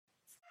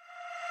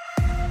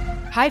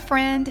Hi,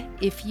 friend.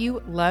 If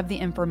you love the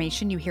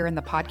information you hear in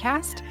the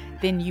podcast,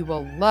 then you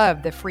will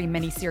love the free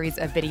mini-series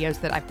of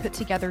videos that I've put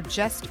together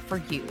just for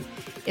you.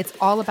 It's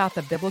all about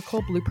the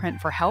biblical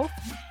blueprint for health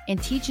and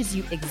teaches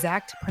you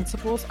exact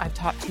principles I've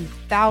taught to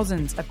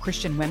thousands of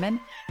Christian women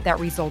that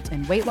result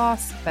in weight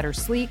loss, better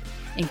sleep,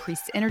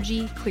 increased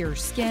energy, clearer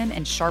skin,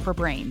 and sharper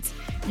brains.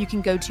 You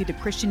can go to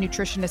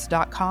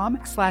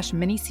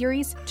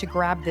thechristiannutritionist.com/miniseries to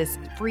grab this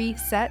free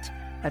set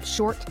of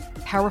short,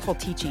 powerful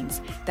teachings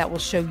that will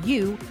show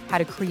you how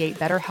to create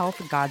better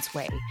health God's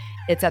way.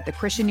 It's at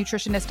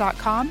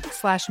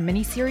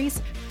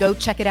thechristiannutritionist.com/miniseries. Go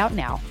check it out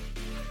now.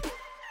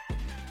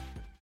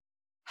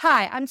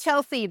 Hi, I'm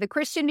Chelsea, the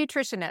Christian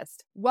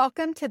nutritionist.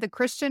 Welcome to the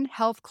Christian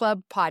Health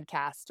Club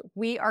podcast.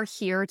 We are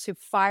here to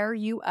fire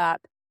you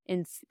up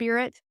in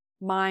spirit,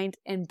 mind,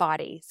 and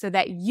body so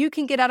that you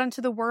can get out into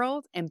the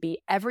world and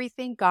be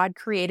everything God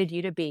created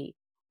you to be.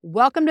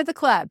 Welcome to the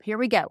club. Here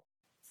we go.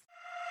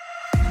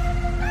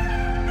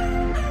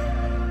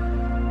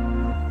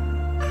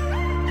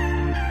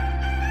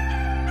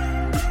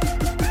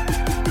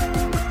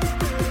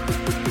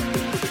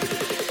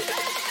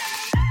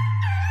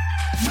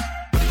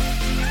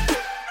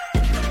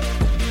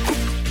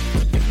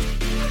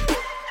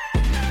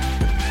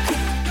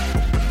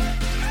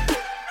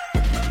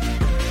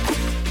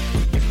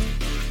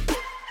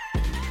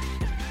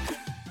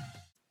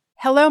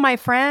 Hello, my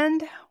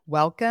friend.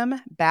 Welcome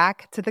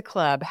back to the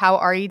club. How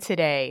are you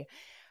today?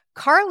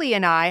 Carly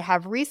and I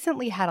have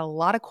recently had a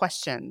lot of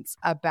questions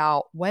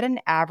about what an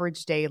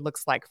average day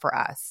looks like for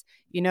us.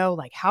 You know,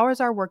 like how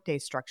is our workday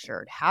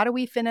structured? How do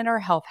we fit in our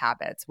health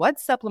habits? What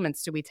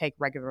supplements do we take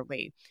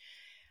regularly?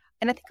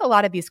 And I think a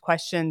lot of these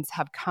questions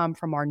have come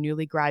from our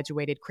newly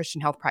graduated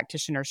Christian health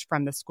practitioners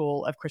from the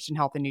School of Christian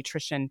Health and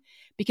Nutrition,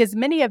 because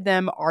many of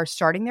them are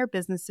starting their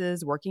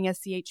businesses, working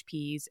as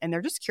CHPs, and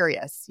they're just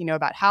curious,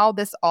 about how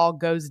this all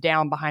goes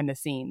down behind the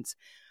scenes.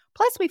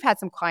 Plus, we've had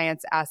some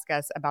clients ask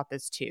us about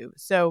this too.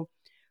 So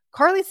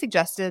Carly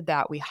suggested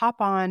that we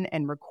hop on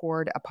and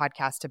record a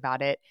podcast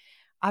about it.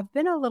 I've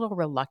been a little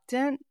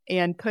reluctant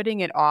and putting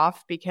it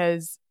off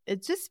because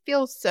it just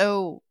feels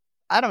so,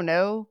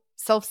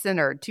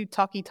 self-centered, too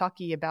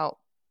talky about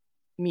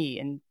me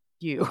and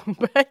you.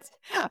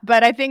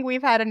 but I think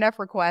we've had enough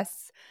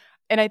requests.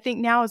 And I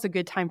think now is a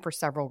good time for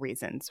several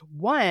reasons.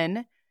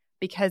 One,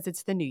 because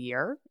it's the new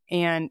year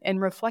and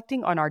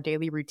reflecting on our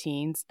daily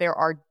routines, there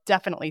are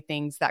definitely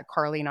things that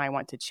Carly and I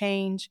want to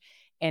change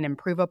and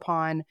improve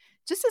upon,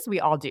 just as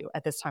we all do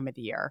at this time of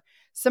the year.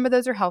 Some of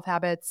those are health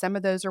habits, some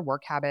of those are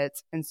work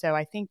habits. And so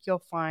I think you'll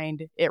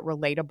find it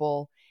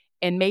relatable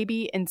and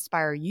maybe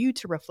inspire you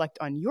to reflect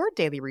on your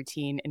daily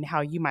routine and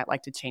how you might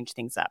like to change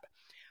things up.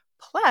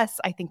 Plus,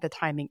 I think the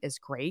timing is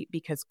great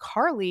because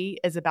Carly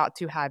is about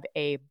to have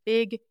a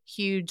big,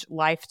 huge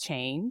life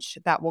change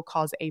that will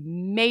cause a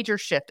major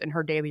shift in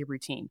her daily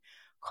routine.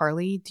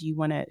 Carly, do you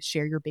want to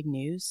share your big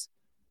news?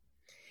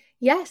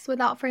 Yes,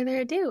 without further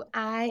ado,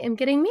 I am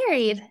getting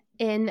married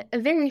in a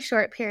very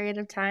short period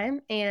of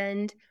time,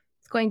 and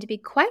it's going to be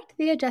quite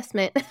the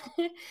adjustment.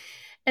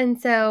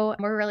 And so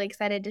we're really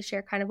excited to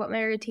share kind of what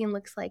my routine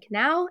looks like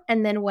now,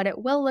 and then what it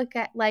will look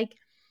like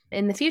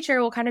in the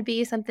future will kind of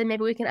be something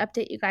maybe we can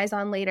update you guys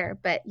on later.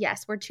 But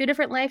yes, we're two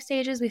different life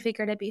stages. We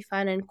figured it'd be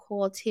fun and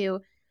cool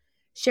to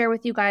share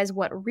with you guys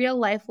what real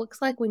life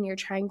looks like when you're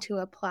trying to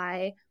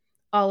apply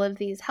all of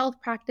these health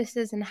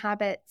practices and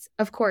habits.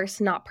 Of course,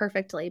 not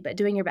perfectly, but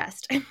doing your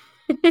best.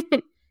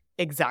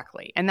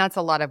 Exactly. And that's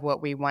a lot of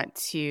what we want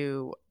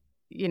to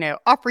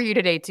offer you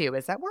today too,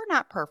 is that we're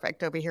not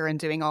perfect over here in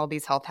doing all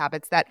these health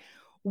habits that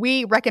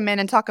we recommend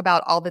and talk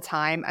about all the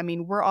time. I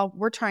mean,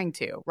 we're trying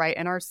to, right?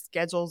 And our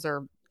schedules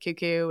are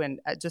cuckoo and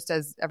just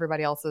as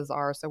everybody else's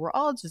are. So we're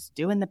all just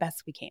doing the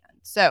best we can.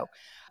 So,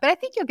 but I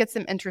think you'll get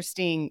some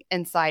interesting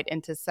insight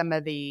into some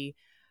of the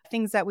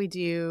things that we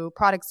do,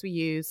 products we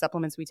use,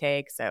 supplements we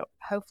take. So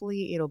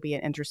hopefully it'll be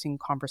an interesting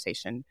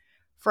conversation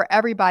for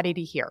everybody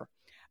to hear.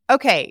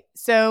 Okay.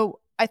 So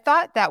I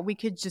thought that we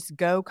could just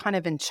go kind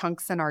of in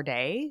chunks in our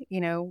day,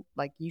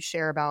 like you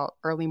share about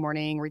early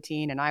morning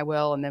routine and I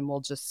will, and then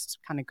we'll just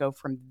kind of go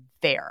from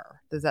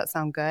there. Does that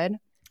sound good?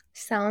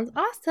 Sounds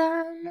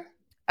awesome.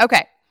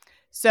 Okay.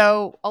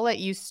 So I'll let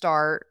you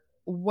start.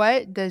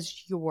 What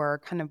does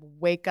your kind of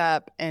wake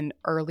up and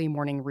early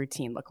morning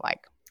routine look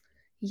like?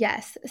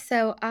 Yes.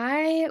 So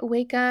I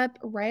wake up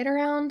right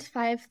around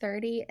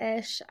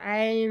 5:30-ish.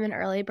 I'm an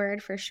early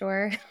bird for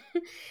sure.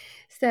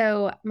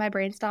 So my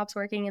brain stops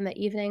working in the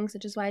evenings,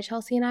 which is why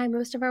Chelsea and I,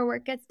 most of our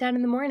work gets done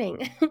in the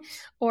morning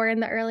or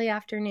in the early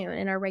afternoon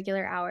in our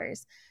regular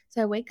hours.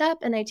 So I wake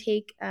up and I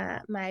take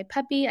my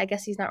puppy, I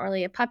guess he's not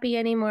really a puppy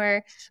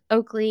anymore,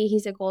 Oakley,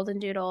 he's a golden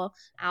doodle,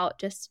 out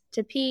just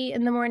to pee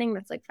in the morning.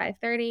 That's like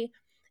 5:30.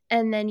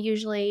 And then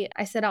usually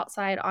I sit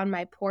outside on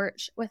my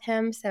porch with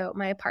him. So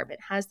my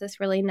apartment has this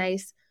really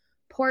nice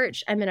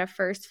porch. I'm in a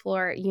first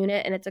floor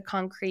unit and it's a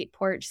concrete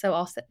porch. So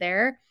I'll sit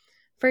there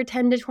for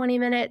 10 to 20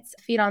 minutes,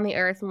 feet on the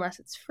earth, unless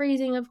it's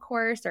freezing, of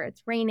course, or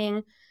it's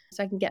raining.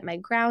 So I can get my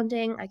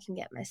grounding, I can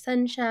get my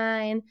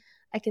sunshine,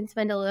 I can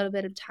spend a little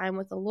bit of time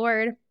with the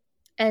Lord.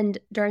 And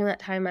during that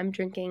time, I'm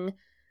drinking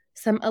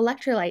some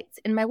electrolytes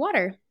in my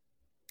water.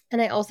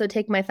 And I also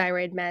take my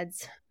thyroid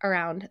meds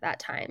around that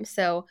time.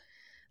 So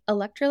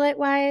electrolyte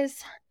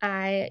wise,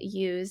 I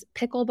use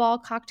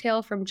pickleball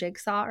cocktail from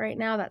Jigsaw right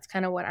now. That's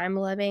kind of what I'm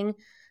loving.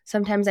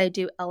 Sometimes I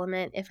do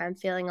Element if I'm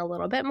feeling a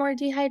little bit more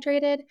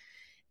dehydrated.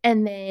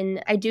 And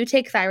then I do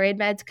take thyroid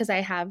meds because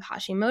I have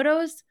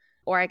Hashimoto's,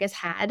 or I guess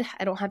had.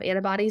 I don't have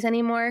antibodies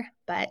anymore,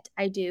 but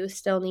I do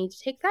still need to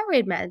take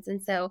thyroid meds.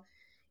 And so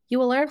you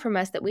will learn from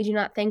us that we do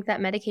not think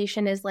that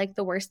medication is like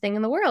the worst thing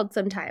in the world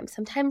sometimes.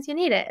 Sometimes you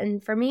need it.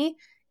 And for me,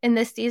 in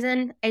this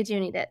season, I do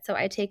need it. So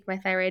I take my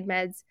thyroid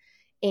meds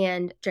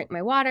and drink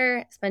my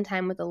water, spend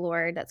time with the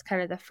Lord. That's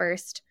kind of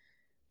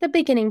the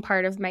beginning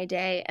part of my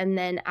day. And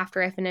then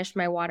after I finish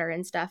my water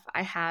and stuff,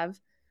 I have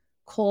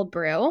cold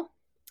brew,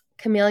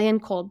 chameleon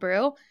cold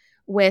brew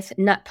with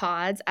nut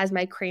pods as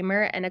my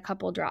creamer and a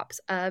couple drops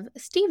of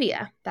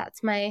stevia.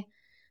 That's my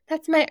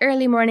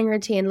early morning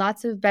routine.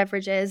 Lots of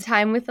beverages,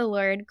 time with the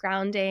Lord,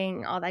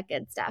 grounding, all that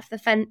good stuff, the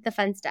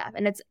fun stuff.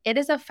 And it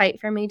is a fight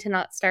for me to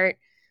not start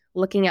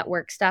looking at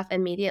work stuff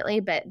immediately,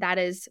 but that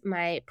is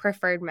my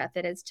preferred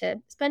method, is to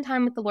spend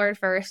time with the Lord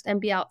first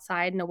and be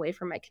outside and away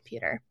from my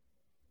computer.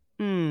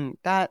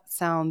 That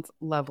sounds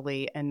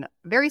lovely and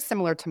very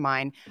similar to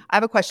mine. I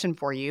have a question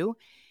for you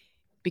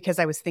because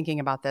I was thinking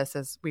about this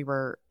as we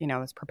were, I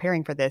was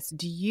preparing for this.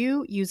 Do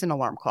you use an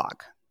alarm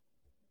clock?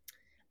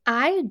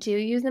 I do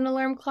use an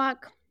alarm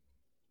clock.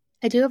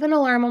 I do have an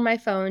alarm on my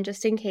phone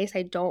just in case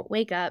I don't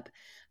wake up,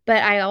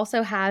 but I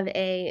also have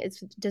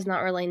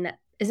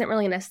isn't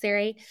really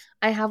necessary.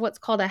 I have what's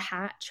called a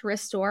Hatch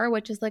Restore,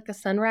 which is like a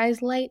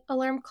sunrise light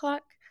alarm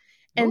clock.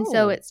 And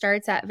so it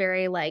starts at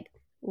very like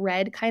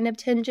red kind of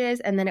tinges,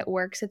 and then it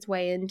works its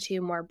way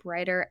into more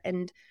brighter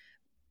and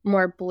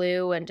more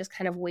blue and just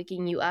kind of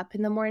waking you up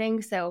in the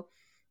morning. So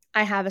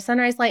I have a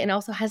sunrise light and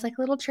also has like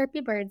little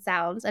chirpy bird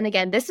sounds. And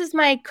again, this is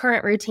my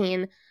current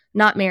routine,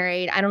 not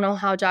married. I don't know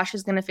how Josh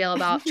is going to feel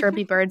about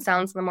chirpy bird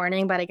sounds in the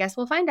morning, but I guess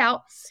we'll find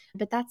out.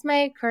 But that's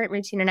my current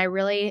routine and I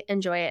really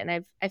enjoy it.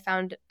 And I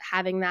found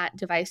having that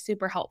device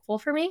super helpful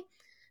for me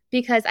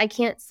because I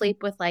can't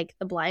sleep with like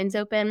the blinds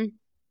open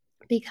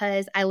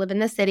because I live in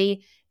the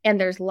city and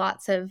there's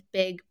lots of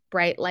big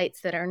bright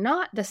lights that are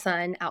not the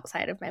sun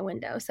outside of my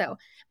window. So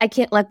I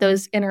can't let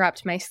those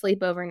interrupt my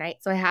sleep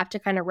overnight. So I have to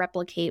kind of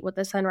replicate what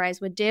the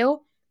sunrise would do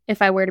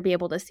if I were to be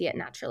able to see it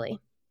naturally.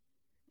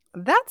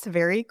 That's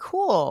very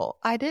cool.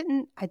 I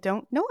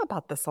don't know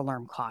about this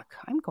alarm clock.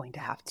 I'm going to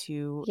have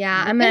to.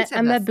 Yeah, I'm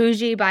a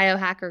bougie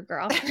biohacker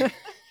girl.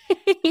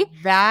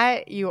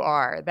 That you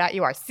are.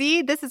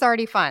 See, this is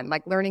already fun,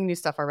 like learning new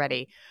stuff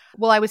already.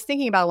 Well, I was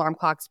thinking about alarm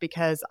clocks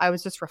because I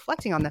was just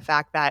reflecting on the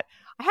fact that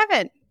I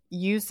haven't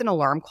used an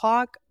alarm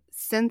clock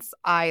since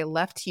I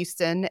left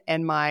Houston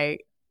and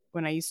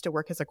when I used to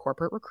work as a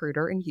corporate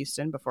recruiter in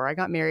Houston before I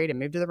got married and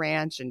moved to the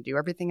ranch and do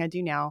everything I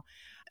do now.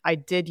 I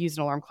did use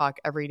an alarm clock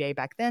every day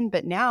back then,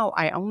 but now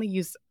I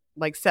only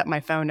set my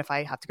phone if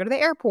I have to go to the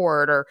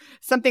airport or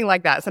something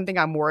like that, something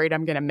I'm worried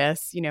I'm going to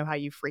miss, how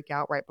you freak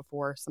out right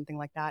before something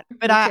like that.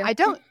 But I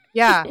don't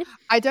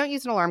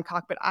use an alarm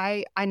clock, but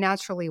I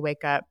naturally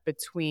wake up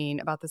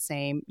about the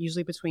same,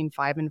 usually between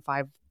 5 and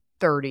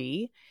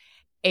 5:30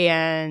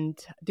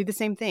 and do the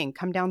same thing,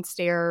 come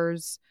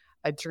downstairs,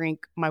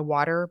 drink my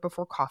water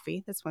before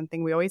coffee. That's one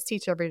thing we always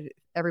teach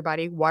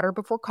everybody, water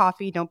before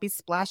coffee. Don't be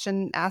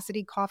splashing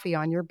acidy coffee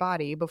on your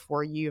body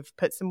before you've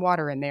put some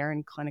water in there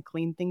and kind of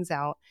clean things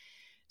out.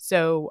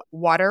 So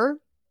water,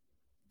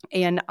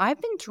 and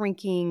I've been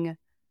drinking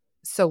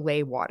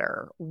Soleil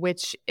water,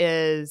 which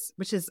is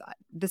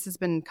this has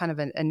been kind of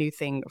a new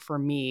thing for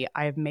me.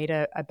 I've made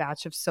a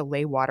batch of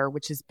Soleil water,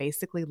 which is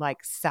basically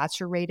like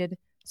saturated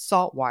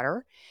salt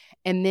water.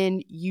 And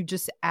then you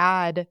just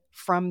add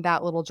from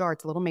that little jar,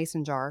 it's a little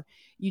mason jar,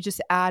 you just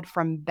add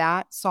from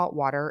that salt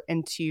water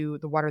into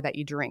the water that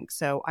you drink.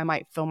 So I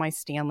might fill my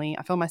Stanley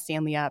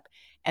up,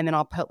 and then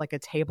I'll put like a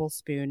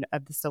tablespoon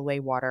of the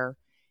Soleil water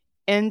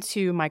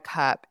into my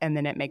cup, and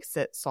then it makes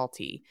it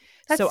salty.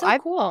 That's so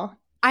cool.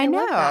 I know.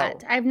 Love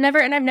that. I've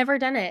never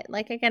done it.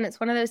 Like, again, it's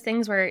one of those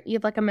things where you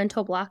have like a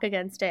mental block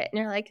against it and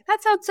you're like,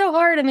 that sounds so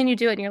hard. And then you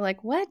do it and you're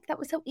like, what? That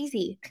was so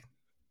easy.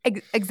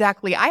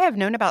 Exactly. I have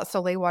known about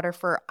Soleil water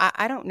for,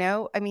 I don't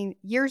know,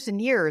 years and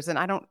years, and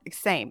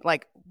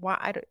like,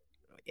 why,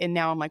 and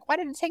now I'm like, why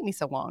did it take me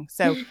so long?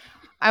 So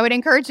I would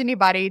encourage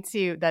anybody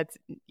to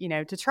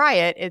try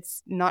it.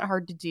 It's not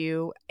hard to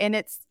do, and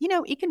it's,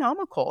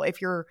 economical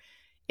if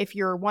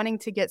you're wanting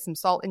to get some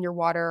salt in your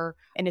water,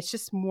 and it's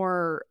just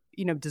more,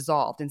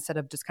 dissolved instead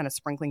of just kind of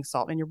sprinkling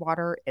salt in your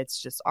water.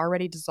 It's just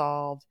already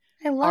dissolved.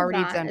 I love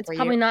that. It's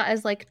probably not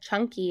as like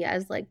chunky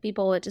as like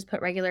people would just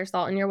put regular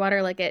salt in your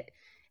water. Like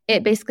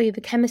it basically, the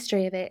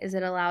chemistry of it is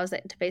it allows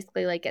it to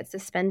basically like get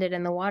suspended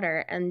in the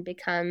water and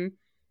become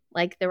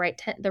like the right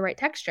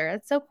texture.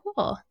 That's so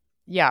cool.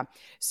 Yeah.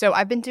 So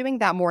I've been doing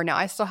that more now.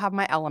 I still have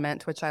my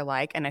Element, which I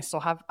like, and I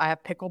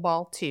have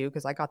pickleball too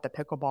because I got the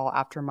pickleball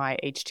after my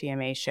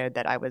HTMA showed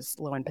that I was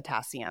low in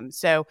potassium.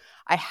 So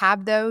I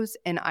have those,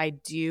 and I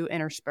do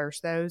intersperse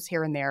those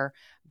here and there,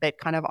 but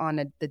kind of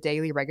on the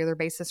daily regular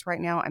basis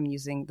right now, I'm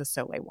using the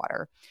Soleil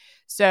water.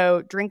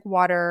 So drink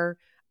water,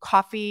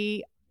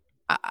 coffee.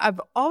 I've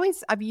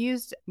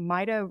used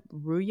Maida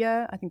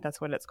Ruya, I think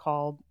that's what it's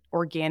called,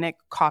 organic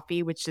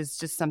coffee, which is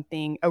just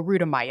something,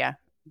 Rutamaya,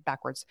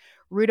 backwards,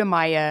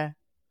 Rutamaya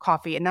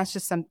coffee, and that's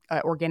just some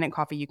organic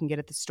coffee you can get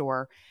at the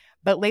store.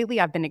 But lately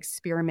I've been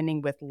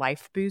experimenting with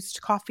Life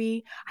Boost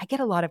coffee. I get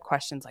a lot of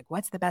questions like,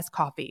 what's the best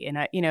coffee? And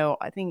I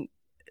think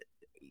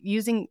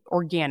using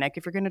organic,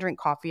 if you're going to drink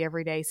coffee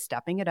every day,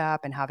 stepping it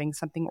up and having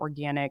something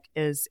organic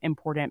is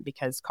important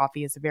because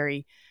coffee is a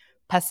very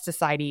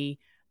pesticide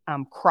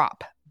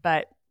crop.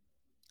 But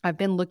I've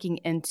been looking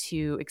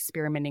into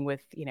experimenting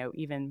with,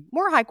 even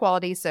more high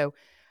quality. So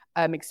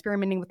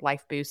experimenting with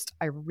Life Boost.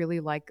 I really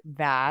like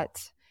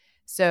that.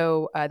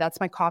 So that's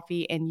my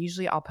coffee. And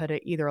usually I'll put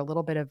either a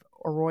little bit of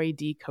Oroy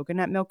D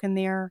coconut milk in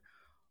there,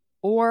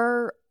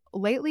 or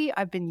lately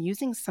I've been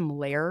using some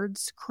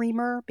Laird's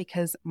creamer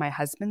because my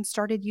husband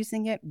started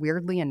using it.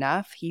 Weirdly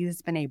enough,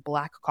 he's been a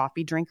black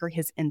coffee drinker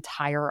his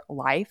entire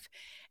life.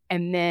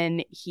 And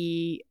then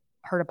he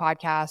heard a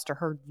podcast or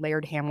heard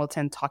Laird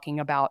Hamilton talking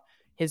about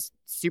his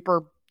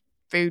super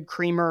food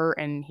creamer,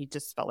 and he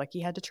just felt like he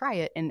had to try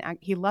it, and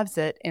he loves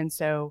it. And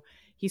so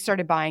he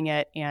started buying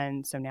it.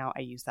 And so now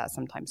I use that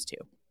sometimes too.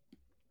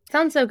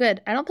 Sounds so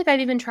good. I don't think I've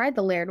even tried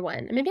the Laird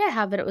one. Maybe I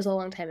have, but it was a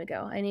long time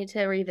ago. I need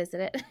to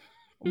revisit it.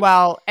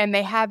 Well, and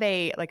they have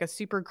a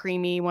super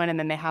creamy one, and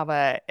then they have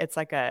it's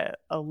like a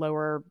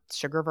lower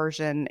sugar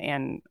version,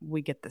 and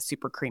we get the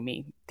super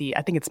creamy.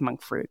 I think it's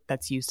monk fruit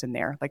that's used in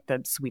there, like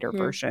the sweeter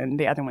version.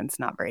 The other one's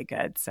not very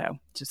good, so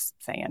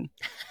just saying.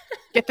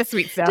 Get the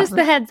sweet stuff. Just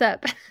the heads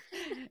up.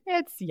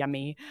 It's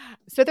yummy.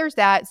 So there's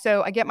that.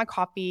 So I get my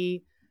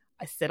coffee.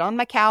 I sit on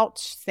my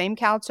couch, same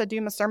couch I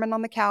do my sermon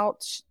on the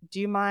couch,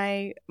 do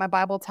my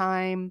Bible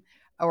time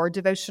or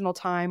devotional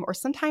time, or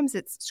sometimes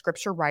it's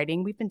scripture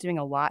writing. We've been doing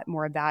a lot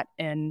more of that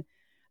in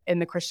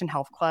the Christian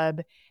Health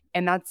Club.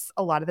 And that's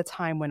a lot of the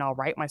time when I'll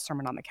write my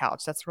sermon on the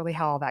couch. That's really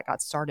how all that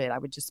got started. I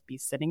would just be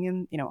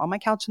sitting on my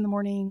couch in the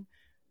morning,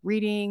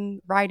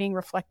 reading, writing,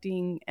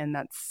 reflecting. And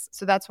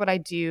that's what I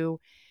do.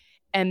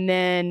 And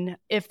then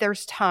if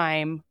there's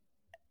time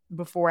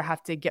before I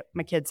have to get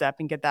my kids up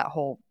and get that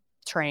whole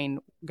train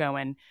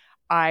going,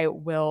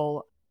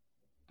 I'll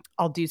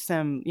do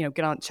some,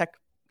 get on, check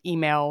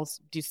emails,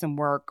 do some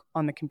work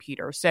on the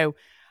computer. So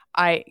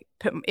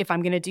if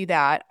I'm going to do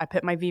that, I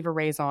put my Viva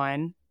Rays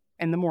on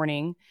in the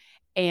morning.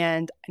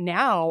 And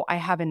now I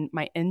have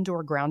my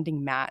indoor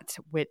grounding mat,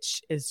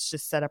 which is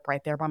just set up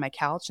right there by my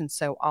couch. And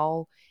so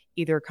I'll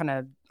either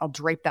I'll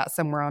drape that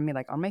somewhere on me,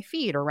 like on my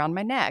feet or around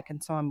my neck.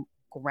 And so I'm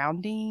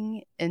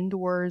grounding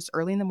indoors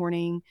early in the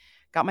morning,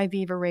 got my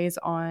Viva Rays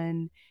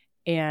on.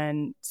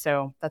 And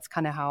so that's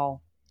kind of how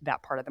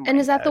that part of the morning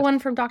And is that goes. the one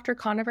from Dr.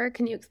 Conover?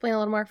 Can you explain a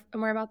little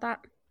more about that?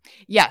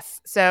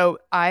 Yes. So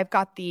I've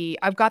got the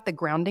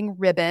grounding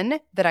ribbon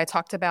that I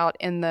talked about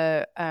in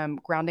the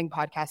grounding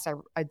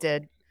podcast I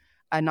did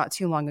not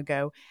too long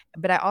ago.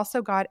 But I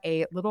also got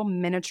a little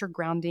miniature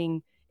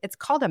grounding. It's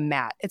called a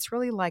mat. It's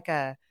really like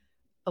a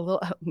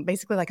little,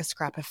 basically like a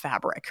scrap of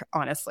fabric.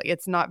 Honestly,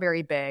 it's not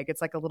very big.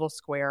 It's like a little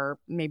square,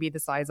 maybe the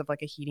size of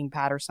like a heating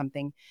pad or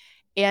something.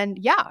 And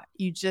yeah,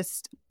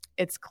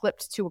 it's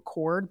clipped to a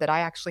cord that I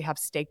actually have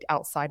staked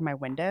outside my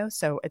window.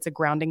 So it's a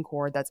grounding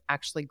cord that's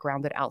actually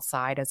grounded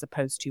outside as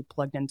opposed to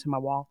plugged into my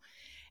wall.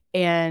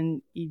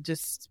 And you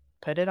just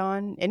put it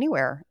on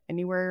anywhere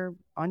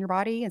on your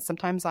body. And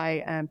sometimes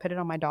I put it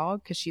on my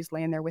dog because she's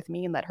laying there with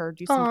me and let her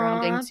do some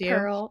grounding too.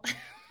 Pearl.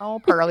 Oh,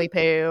 Pearly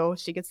Poo.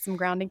 She gets some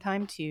grounding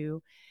time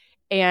too.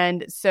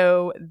 And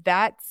so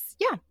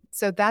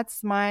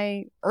that's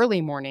my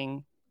early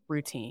morning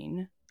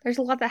routine. There's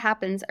a lot that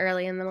happens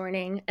early in the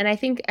morning. And I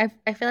think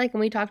I feel like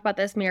when we talked about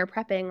this mirror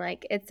prepping,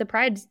 like it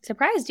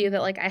surprised you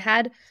that like I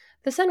had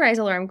the sunrise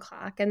alarm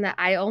clock and that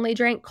I only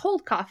drank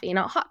cold coffee,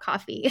 not hot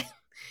coffee.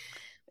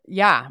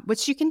 Yeah,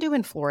 which you can do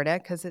in Florida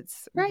because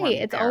it's right.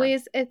 It's there.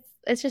 Always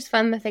it's just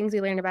fun, the things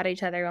we learn about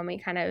each other when we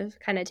kind of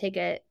take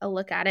a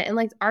look at it. And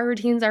like our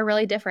routines are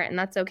really different, and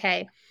that's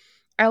okay.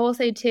 I will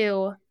say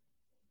too,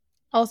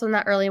 also in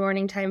that early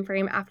morning time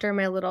frame after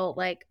my little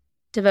like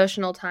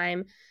devotional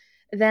time,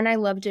 then I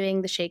love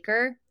doing the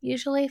shaker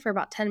usually for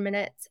about 10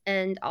 minutes,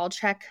 and I'll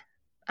check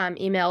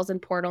emails and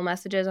portal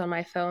messages on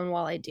my phone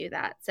while I do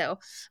that. So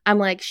I'm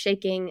like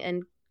shaking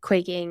and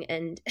quaking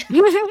and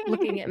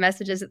looking at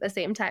messages at the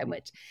same time,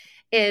 which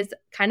is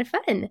kind of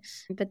fun.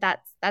 But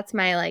that's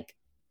my like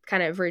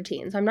kind of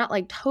routine. So I'm not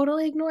like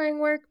totally ignoring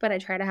work, but I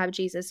try to have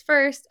Jesus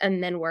first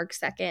and then work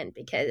second,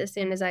 because as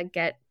soon as I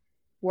get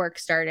work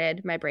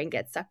started, my brain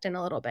gets sucked in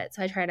a little bit.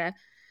 So I try to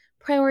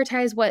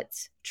prioritize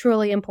what's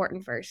truly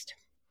important first.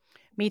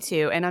 Me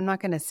too. And I'm not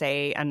going to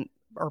say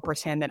or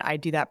pretend that I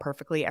do that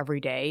perfectly every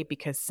day,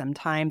 because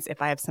sometimes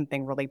if I have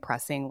something really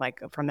pressing, like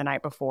from the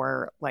night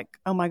before, like,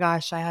 oh my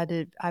gosh,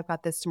 I've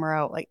got this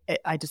tomorrow. Like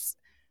I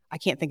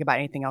can't think about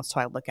anything else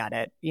till I look at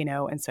it,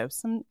 And so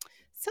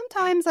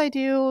sometimes I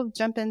do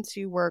jump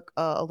into work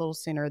a little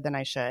sooner than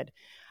I should.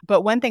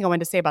 But one thing I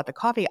wanted to say about the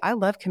coffee, I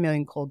love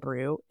chameleon cold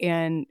brew.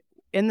 And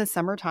in the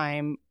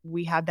summertime,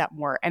 we have that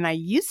more. And I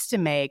used to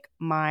make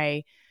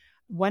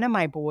one of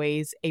my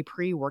boys a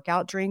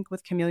pre-workout drink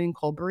with chameleon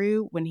cold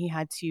brew when he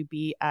had to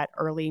be at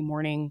early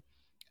morning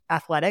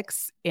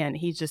athletics. And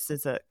he just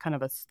is a kind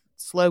of a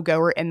slow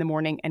goer in the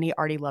morning, and he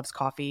already loves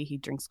coffee. He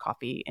drinks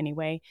coffee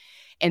anyway.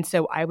 And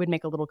so I would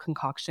make a little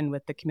concoction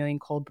with the chameleon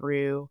cold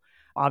brew.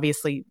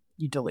 Obviously,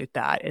 you dilute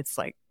that. It's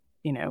like,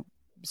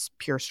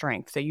 pure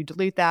strength. So you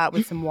dilute that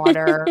with some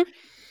water.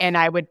 And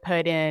I would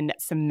put in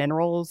some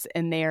minerals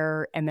in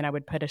there. And then I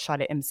would put a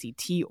shot of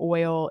MCT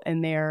oil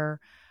in there,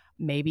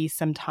 maybe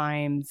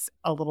sometimes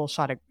a little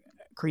shot of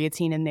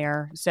creatine in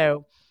there.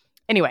 So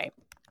anyway,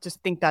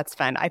 just think that's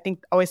fun. I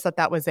always thought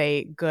that was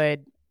a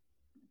good,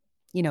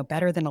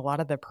 better than a lot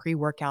of the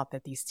pre-workout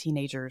that these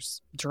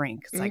teenagers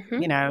drink. It's like,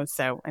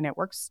 and it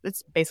works.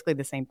 It's basically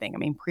the same thing. I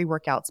mean,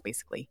 pre-workout's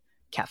basically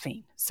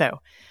caffeine. So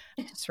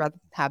just rather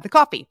have the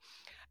coffee.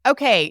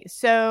 Okay.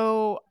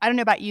 So I don't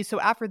know about you. So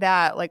after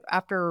that, like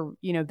after,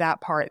 that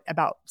part,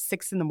 about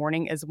 6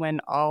 a.m. is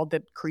when all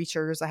the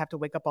creatures, I have to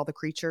wake up all the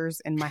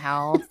creatures in my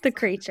house. The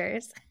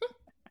creatures.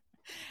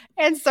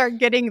 And start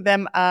getting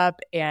them up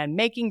and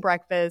making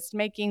breakfast,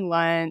 making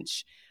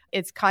lunch.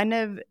 It's kind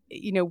of,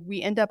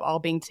 we end up all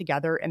being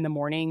together in the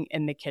morning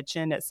in the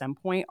kitchen at some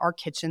point. Our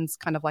kitchen's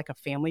kind of like a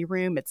family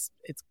room. It's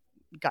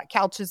got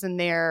couches in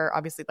there,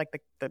 obviously, like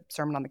the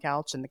sermon on the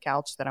couch and the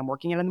couch that I'm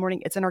working at in the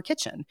morning. It's in our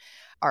kitchen.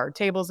 Our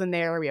table's in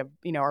there. We have,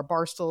 our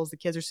bar stools. The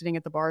kids are sitting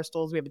at the bar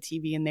stools. We have a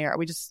TV in there.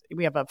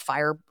 We have a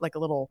fire, like a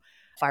little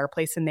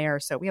fireplace in there.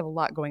 So we have a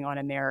lot going on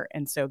in there.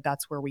 And so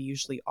that's where we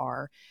usually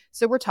are.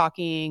 So we're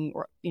talking,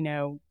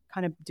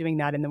 kind of doing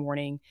that in the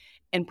morning.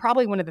 And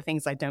probably one of the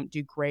things I don't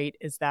do great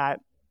is that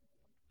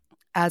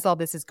as all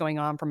this is going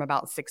on from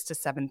about 6 to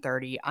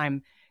 7:30,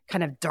 I'm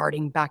kind of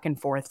darting back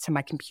and forth to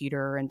my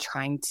computer and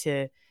trying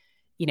to,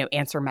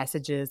 answer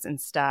messages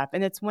and stuff.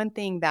 And it's one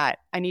thing that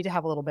I need to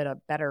have a little bit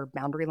of better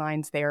boundary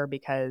lines there,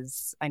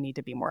 because I need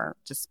to be more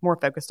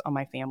focused on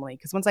my family.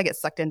 Because once I get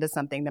sucked into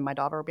something, then my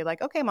daughter will be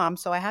like, okay, mom,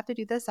 so I have to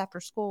do this after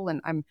school.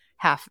 And I'm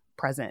half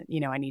present.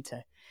 I need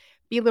to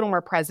be a little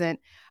more present.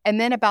 And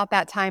then about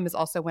that time is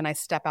also when I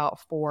step out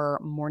for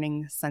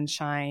morning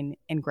sunshine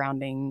and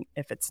grounding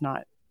if it's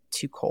not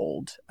too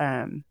cold.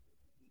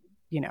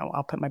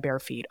 I'll put my bare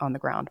feet on the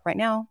ground. Right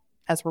now,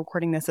 as we're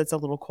recording this, it's a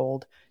little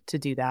cold to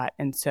do that.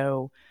 And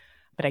so,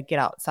 but I get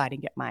outside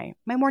and get my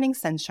morning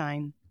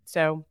sunshine.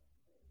 So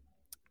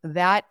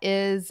that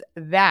is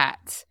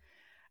that.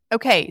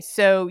 Okay.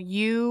 So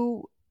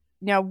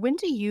when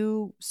do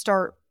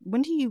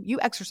you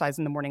exercise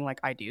in the morning like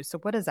I do? So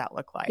what does that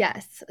look like?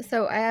 Yes.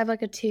 So I have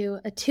like a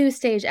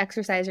two-stage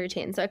exercise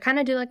routine. So I kind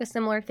of do like a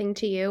similar thing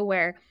to you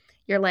where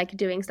you're like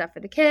doing stuff for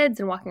the kids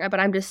and walking up, but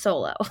I'm just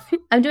solo.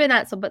 I'm doing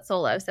that, but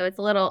solo. So it's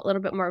a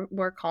little bit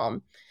more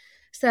calm.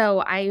 So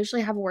I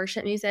usually have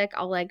worship music.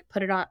 I'll like put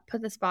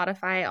the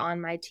Spotify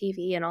on my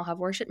TV, and I'll have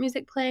worship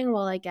music playing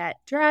while I get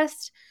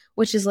dressed,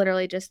 which is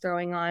literally just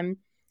throwing on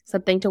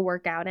something to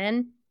work out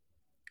in.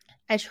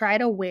 I try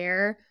to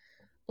wear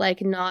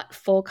like not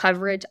full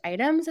coverage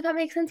items, if that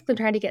makes sense, because I'm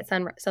trying to get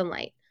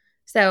sunlight.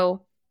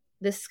 So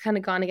this has kind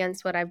of gone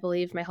against what I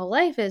believe my whole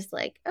life is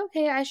like,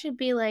 okay, I should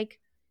be like,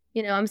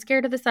 I'm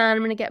scared of the sun. I'm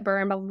going to get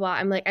burned, blah, blah, blah.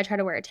 I'm like, I try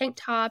to wear a tank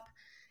top.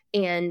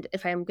 And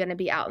if I'm going to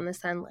be out in the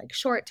sun, like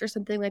shorts or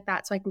something like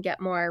that, so I can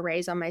get more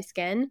rays on my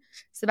skin.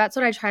 So that's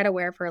what I try to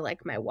wear for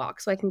like my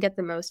walk, so I can get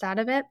the most out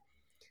of it.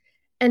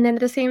 And then at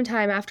the same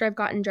time, after I've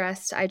gotten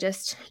dressed, I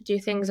just do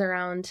things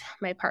around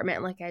my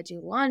apartment. Like I do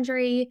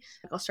laundry.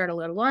 I'll start a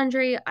load of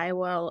laundry. I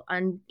will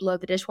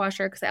unload the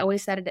dishwasher because I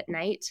always set it at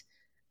night.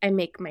 I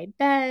make my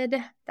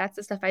bed. That's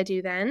the stuff I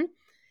do then.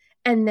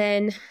 And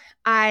then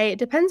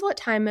depends what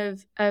time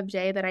of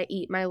day that I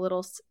eat my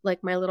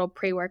little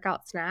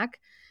pre-workout snack.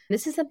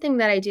 This is something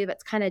that I do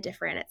that's kind of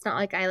different. It's not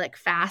like I like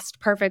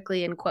fast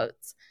perfectly in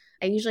quotes.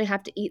 I usually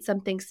have to eat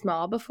something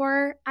small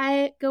before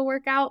I go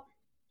work out.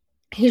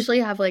 I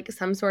usually have like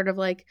some sort of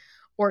like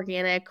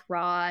organic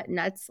raw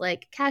nuts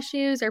like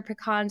cashews or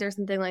pecans or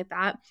something like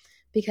that,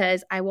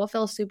 because I will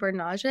feel super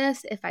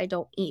nauseous if I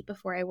don't eat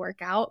before I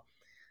work out.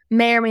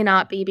 May or may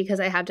not be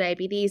because I have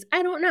diabetes.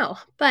 I don't know,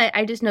 but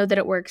I just know that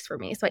it works for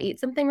me. So I eat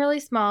something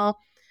really small,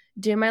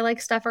 do my like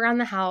stuff around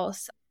the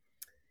house,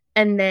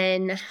 and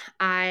then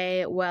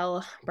I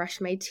will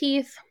brush my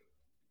teeth,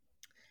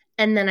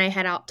 and then I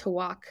head out to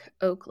walk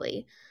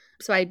Oakley.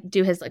 So I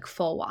do his like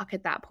full walk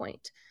at that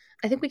point.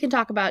 I think we can do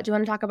you want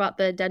to talk about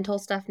the dental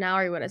stuff now,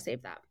 or you want to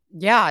save that?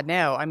 Yeah,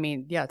 no, I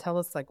mean, yeah, tell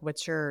us like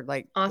what's your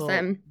like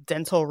awesome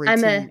dental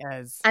routine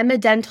is. I'm a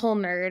dental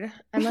nerd.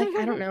 I'm like,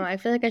 I don't know. I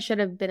feel like I should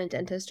have been a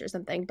dentist or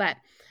something, but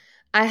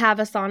I have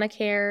a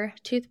Sonicare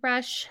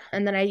toothbrush,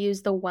 and then I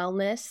use the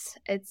Wellness.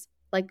 It's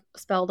like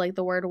spelled like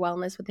the word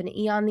wellness with an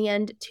E on the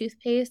end,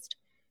 toothpaste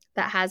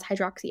that has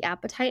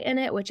hydroxyapatite in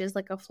it, which is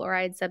like a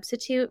fluoride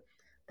substitute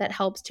that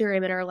helps to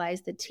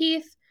remineralize the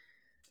teeth.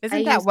 I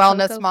Isn't that use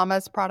Wellness cocoa.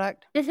 Mama's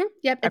product?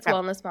 Yep, it's Okay.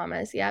 Wellness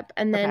Mamas. Yep.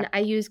 And Okay. then I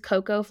use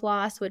cocoa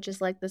floss, which is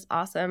like this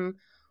awesome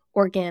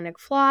organic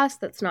floss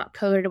that's not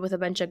coated with a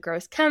bunch of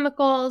gross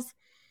chemicals.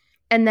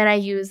 And then I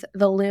use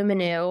the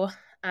Luminu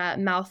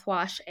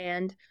mouthwash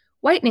and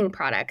whitening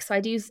products. So I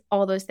do use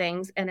all those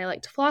things, and I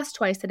like to floss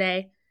twice a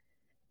day.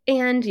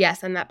 And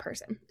yes, I'm that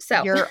person. So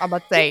I'm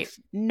about to say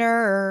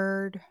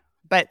nerd,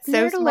 but so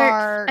nerd alert.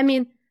 smart. I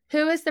mean,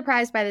 who is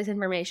surprised by this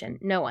information?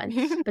 No one.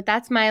 But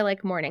that's my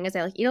like morning, is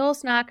I like eat a little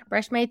snack,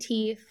 brush my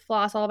teeth,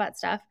 floss, all that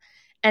stuff.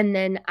 And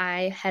then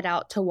I head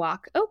out to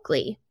walk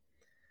Oakley.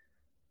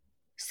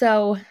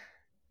 So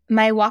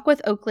my walk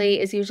with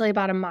Oakley is usually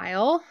about a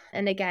mile.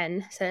 And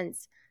again,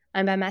 since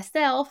I'm by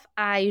myself,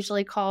 I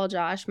usually call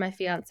Josh, my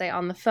fiance,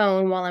 on the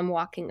phone while I'm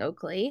walking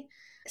Oakley.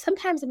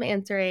 Sometimes I'm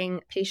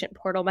answering patient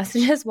portal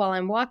messages while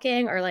I'm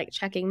walking, or like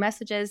checking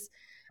messages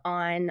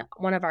on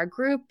one of our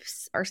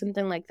groups or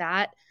something like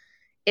that.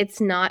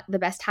 It's not the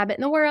best habit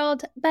in the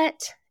world,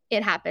 but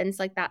it happens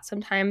like that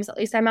sometimes. At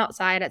least I'm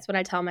outside. That's what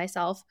I tell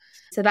myself.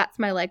 So that's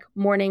my like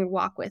morning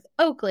walk with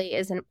Oakley,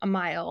 is a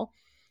mile.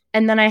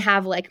 And then I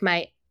have like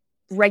my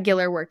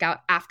regular workout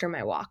after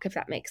my walk, if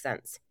that makes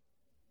sense.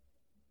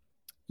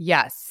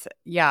 Yes.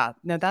 Yeah.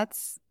 No,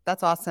 that's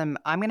awesome.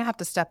 I'm going to have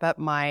to step up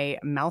my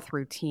mouth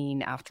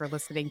routine after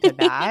listening to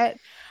that.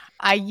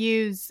 I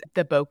use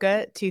the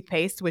Boca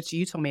toothpaste, which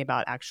you told me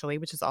about actually,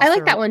 which is also I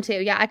like that one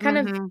too. Yeah, I kind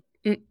Mhm.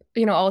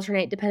 of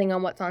alternate depending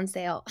on what's on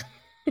sale.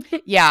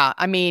 Yeah,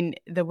 I mean,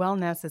 the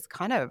wellness is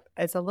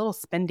it's a little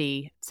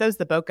spendy. So is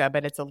the Boca,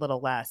 but it's a little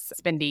less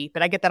spendy.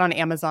 But I get that on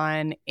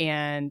Amazon,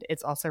 and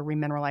it's also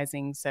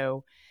remineralizing,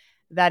 so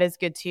that is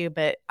good too.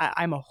 But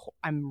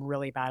I'm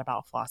really bad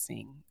about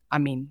flossing. I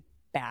mean,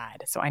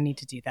 bad. So I need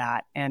to do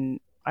that, and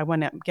I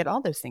want to get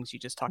all those things you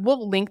just talked.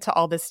 We'll link to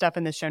all this stuff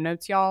in the show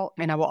notes, y'all,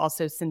 and I will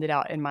also send it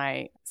out in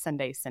my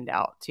Sunday send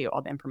out to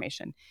all the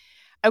information.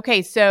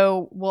 Okay,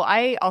 so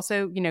I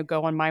also,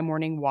 go on my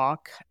morning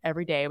walk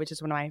every day, which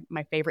is one of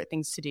my favorite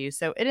things to do.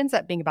 So it ends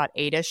up being about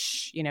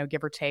 8-ish,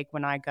 give or take,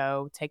 when I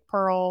go take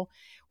Pearl.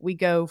 We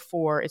go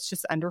for, it's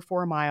just under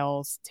 4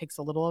 miles, takes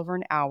a little over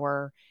an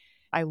hour.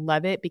 I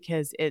love it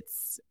because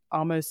it's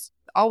almost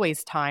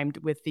always timed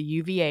with the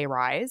UVA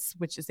rise,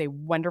 which is a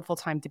wonderful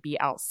time to be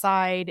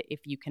outside.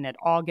 If you can at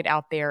all get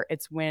out there,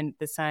 it's when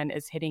the sun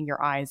is hitting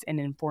your eyes and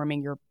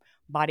informing your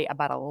body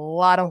about a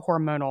lot of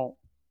hormonal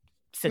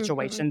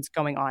situations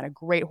going on, a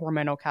great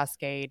hormonal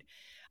cascade.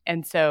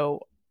 And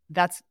so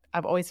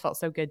I've always felt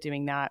so good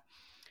doing that.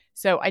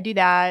 So I do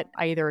that.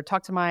 I either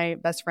talk to my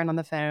best friend on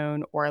the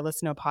phone or I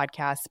listen to a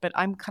podcast, but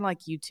I'm kind of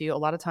like you too. A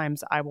lot of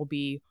times I will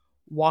be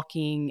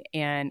walking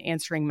and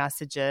answering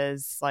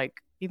messages,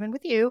 like even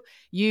with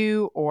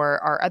you or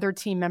our other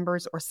team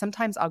members, or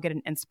sometimes I'll get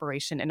an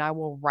inspiration and I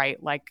will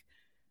write like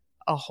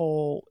a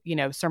whole,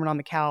 sermon on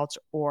the couch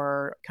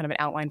or kind of an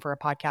outline for a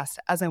podcast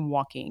as I'm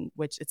walking,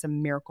 which it's a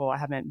miracle I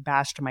haven't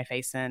bashed my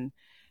face in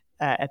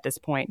at this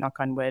point, knock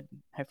on wood.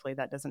 Hopefully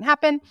that doesn't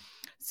happen.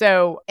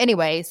 So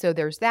anyway, so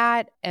there's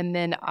that. And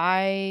then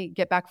I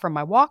get back from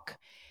my walk,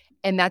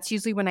 and that's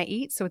usually when I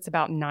eat. So it's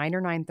about 9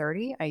 or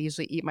 9:30. I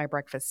usually eat my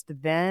breakfast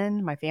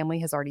then. My family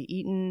has already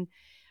eaten.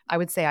 I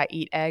would say I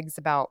eat eggs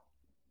about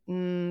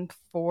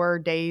 4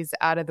 days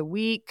out of the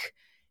week.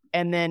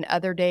 And then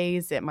other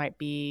days it could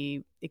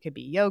be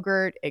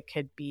yogurt. It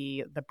could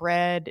be the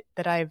bread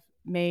that I've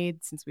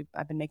made, since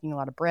I've been making a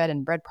lot of bread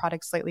and bread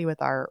products lately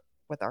with our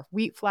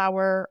wheat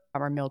flour,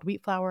 our milled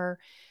wheat flour,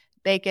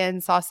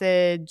 bacon,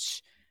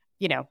 sausage,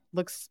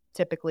 looks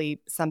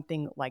typically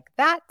something like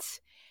that.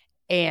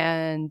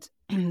 And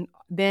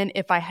then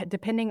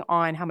depending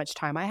on how much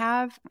time I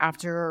have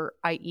after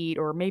I eat,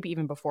 or maybe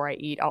even before I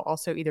eat, I'll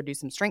also either do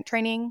a strength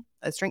training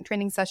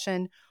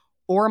session,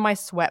 or my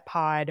sweat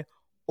pod,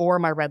 or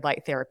my red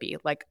light therapy.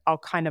 Like I'll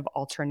kind of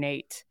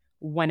alternate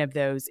one of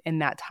those in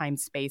that time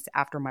space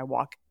after my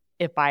walk,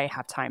 if I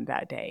have time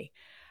that day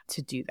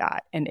to do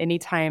that. And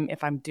anytime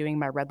if I'm doing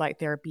my red light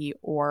therapy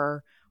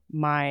or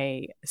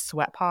my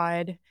sweat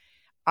pod,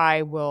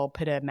 I will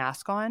put a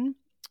mask on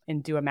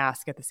and do a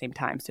mask at the same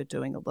time. So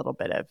doing a little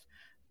bit of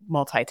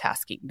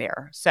multitasking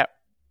there. So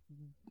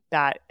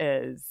that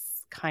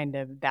is kind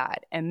of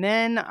that. And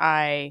then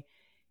I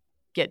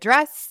get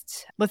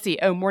dressed. Let's see.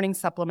 Oh, morning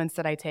supplements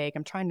that I take.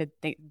 I'm trying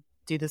to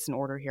do this in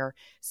order here.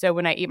 So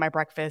when I eat my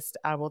breakfast,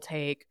 I will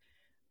take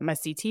my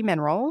CT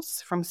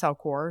minerals from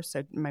Cellcore.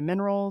 So my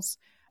minerals,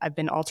 I've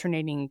been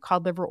alternating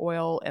cod liver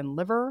oil and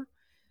liver.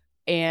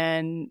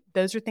 And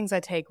those are things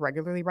I take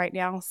regularly right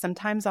now.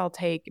 Sometimes I'll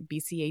take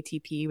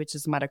BCATP, which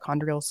is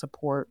mitochondrial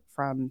support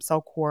from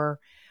Cellcore.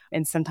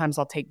 And sometimes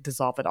I'll take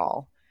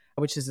Dissolvidol,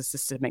 which is a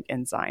systemic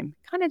enzyme.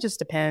 Kind of just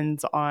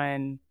depends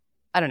on,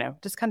 I don't know,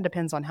 just kind of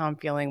depends on how I'm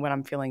feeling, what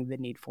I'm feeling the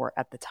need for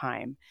at the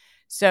time.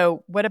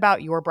 So what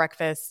about your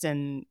breakfast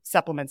and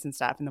supplements and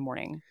stuff in the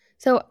morning?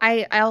 So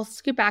I'll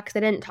scoot back because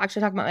I didn't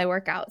actually talk about my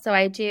workout. So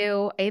I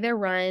do either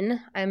run.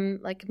 I'm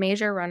like a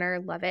major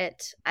runner, love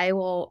it. I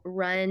will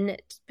run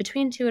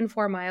between 2 and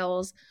 4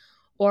 miles,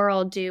 or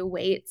I'll do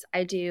weights.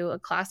 I do a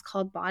class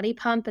called Body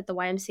Pump at the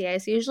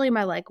YMCA. So usually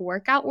my like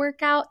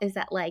workout is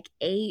at like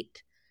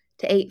 8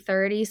 to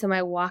 8:30. So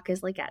my walk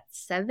is like at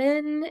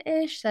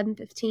 7-ish,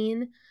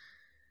 7:15.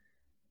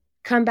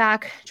 Come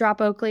back, drop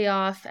Oakley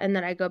off, and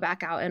then I go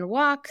back out and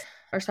walk,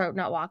 or sorry,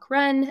 not walk,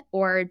 run,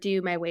 or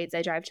do my weights.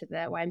 I drive to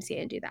the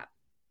YMCA and do that.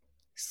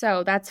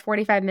 So that's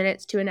 45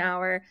 minutes to an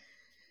hour.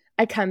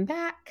 I come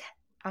back,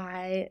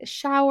 I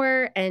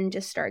shower and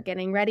just start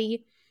getting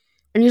ready.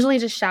 I usually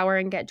just shower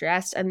and get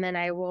dressed, and then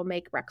I will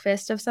make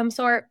breakfast of some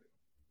sort.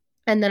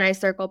 And then I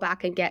circle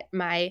back and get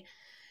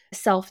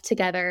myself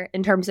together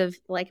in terms of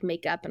like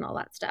makeup and all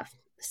that stuff.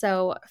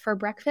 So for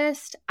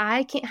breakfast,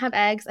 I can't have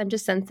eggs. I'm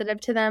just sensitive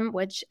to them,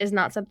 which is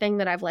not something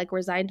that I've like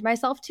resigned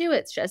myself to.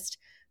 It's just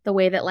the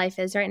way that life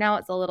is right now.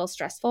 It's a little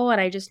stressful. And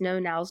I just know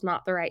now's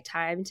not the right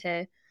time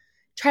to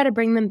try to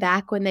bring them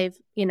back when they've,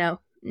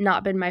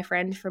 not been my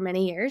friend for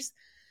many years.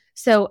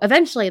 So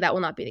eventually that will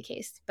not be the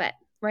case. But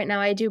right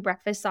now I do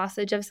breakfast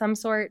sausage of some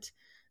sort.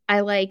 I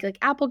like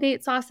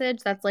Applegate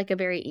sausage. That's like a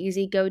very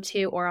easy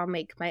go-to, or I'll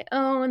make my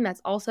own.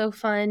 That's also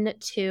fun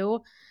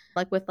too,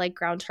 like with like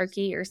ground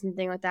turkey or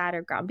something like that,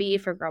 or ground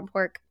beef or ground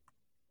pork.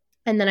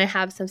 And then I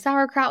have some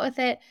sauerkraut with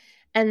it.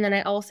 And then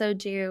I also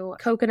do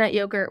coconut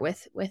yogurt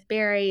with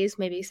berries,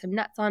 maybe some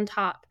nuts on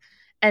top.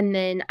 And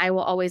then I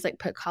will always like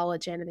put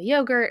collagen in the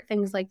yogurt,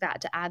 things like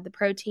that to add the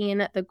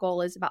protein. The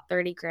goal is about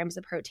 30 grams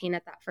of protein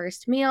at that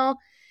first meal.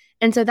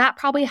 And so that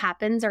probably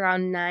happens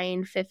around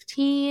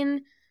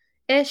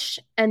 9:15-ish.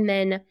 And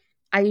then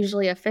I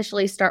usually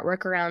officially start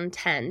work around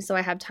 10. So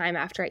I have time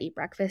after I eat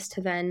breakfast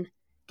to then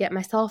get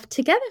myself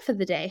together for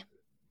the day.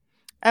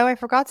 Oh, I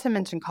forgot to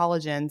mention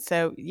collagen.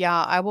 So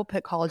yeah, I will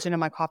put collagen in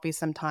my coffee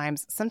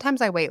sometimes.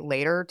 Sometimes I wait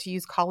later to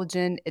use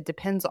collagen. It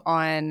depends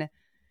on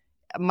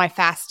my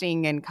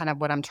fasting and kind of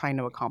what I'm trying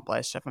to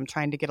accomplish. If I'm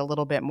trying to get a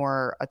little bit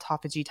more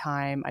autophagy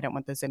time, I don't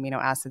want those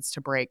amino acids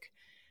to break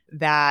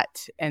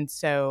that. And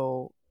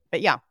so,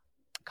 but yeah,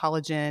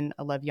 collagen,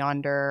 I love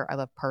Yonder. I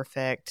love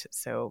Perfect.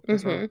 So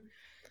those are.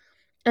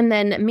 And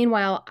then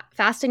meanwhile,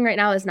 fasting right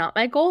now is not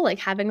my goal, like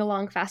having a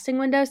long fasting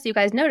window. So you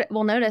guys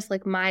will notice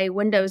like my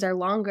windows are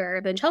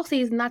longer than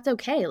Chelsea's, and that's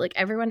okay. Like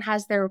everyone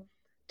has their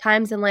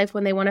times in life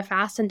when they want to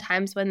fast and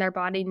times when their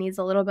body needs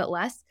a little bit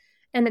less.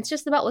 And it's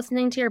just about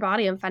listening to your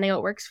body and finding out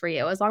what works for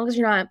you. As long as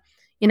you're not,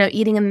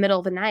 eating in the middle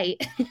of the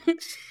night.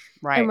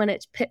 Right. And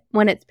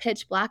when it's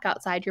pitch black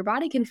outside, your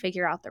body can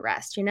figure out the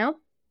rest,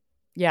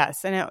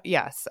 Yes. And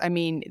yes, I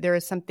mean, there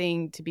is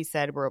something to be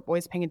said. We're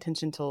always paying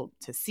attention to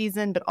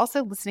season, but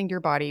also listening to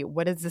your body.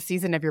 What is the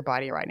season of your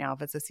body right now?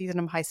 If it's a season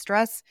of high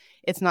stress,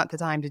 it's not the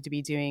time to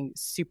be doing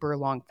super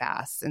long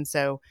fasts. And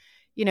so,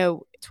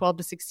 12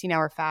 to 16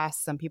 hour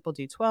fasts. Some people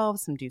do 12,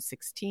 some do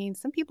 16.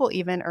 Some people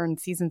even earn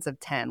seasons of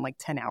 10, like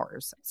 10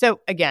 hours. So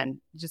again,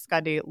 just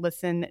got to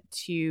listen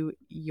to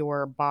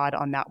your bod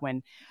on that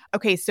one.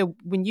 Okay. So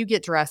when you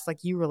get dressed,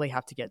 like you really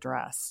have to get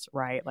dressed,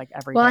 right? Like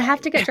every day. Well, I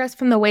have to get dressed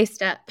from the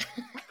waist up.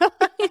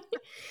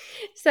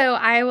 So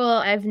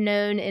I've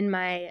known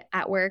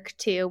at work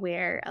to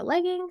wear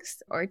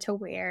leggings or to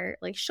wear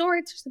like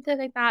shorts or something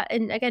like that.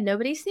 And again,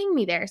 nobody's seeing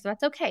me there, so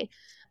that's okay.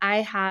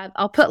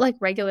 I'll put like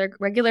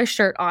regular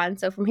shirt on.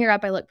 So from here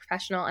up, I look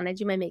professional, and I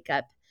do my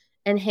makeup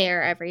and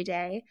hair every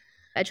day.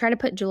 I try to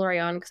put jewelry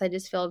on because I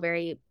just feel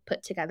very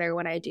put together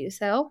when I do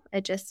so.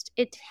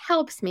 It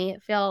helps me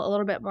feel a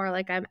little bit more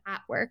like I'm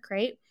at work,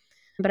 right?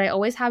 But I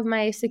always have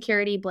my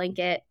security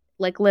blanket,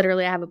 like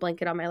literally I have a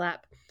blanket on my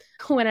lap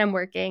when I'm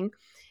working.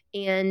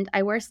 And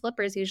I wear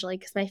slippers usually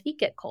because my feet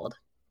get cold.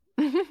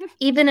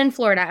 Even in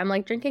Florida, I'm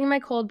like drinking my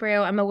cold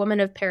brew. I'm a woman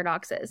of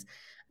paradoxes.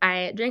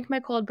 I drink my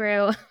cold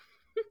brew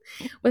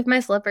with my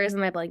slippers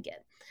and my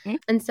blanket.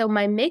 And so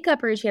my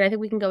makeup routine, I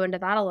think we can go into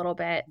that a little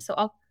bit. So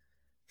I'll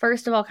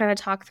first of all kind of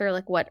talk through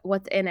like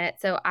what's in it.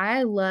 So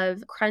I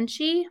love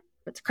Crunchy.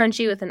 It's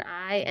Crunchy with an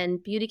I,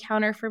 and Beauty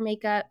Counter for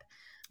makeup.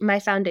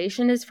 My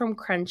foundation is from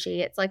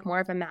Crunchy. It's like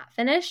more of a matte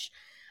finish.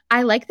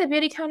 I like the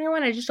Beauty Counter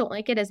one. I just don't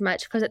like it as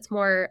much because it's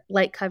more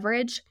light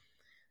coverage.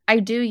 I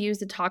do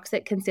use a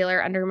toxic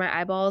concealer under my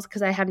eyeballs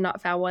because I have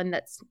not found one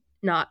that's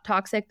not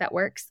toxic that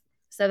works.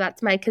 So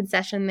that's my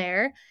concession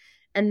there.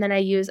 And then I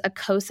use a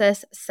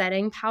Kosas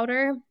setting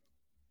powder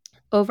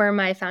over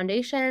my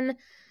foundation.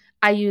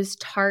 I use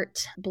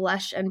Tarte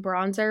blush and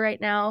bronzer right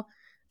now.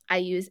 I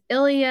use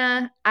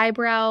Ilia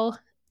eyebrow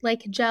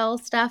like gel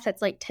stuff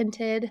that's like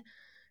tinted,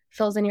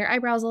 fills in your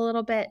eyebrows a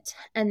little bit.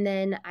 And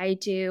then I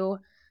do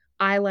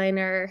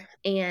eyeliner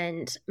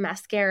and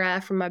mascara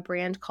from a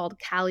brand called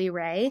Cali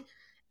Ray.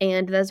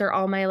 And those are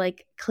all my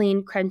like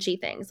clean, crunchy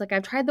things. Like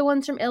I've tried the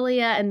ones from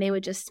Ilia and they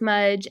would just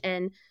smudge.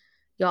 And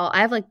y'all,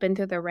 I've like been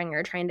through the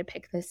ringer trying to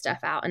pick this stuff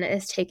out, and it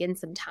has taken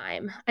some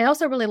time. I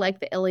also really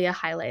like the Ilia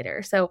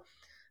highlighter. So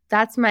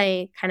that's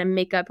my kind of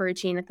makeup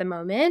routine at the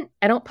moment.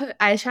 I don't put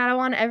eyeshadow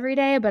on every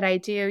day, but I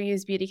do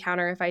use Beauty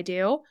Counter if I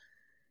do.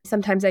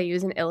 Sometimes I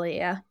use an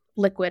Ilia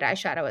liquid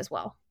eyeshadow as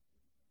well.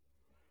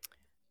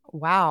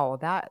 Wow,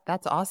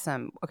 that's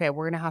awesome. Okay,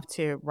 we're gonna have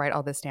to write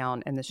all this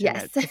down in the show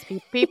Yes. notes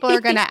because people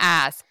are gonna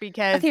ask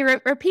because Okay,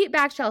 repeat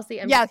back,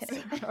 Chelsea. I'm yes,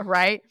 just kidding.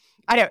 right.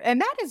 I know,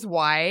 and that is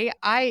why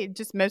I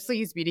just mostly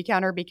use Beauty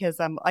Counter because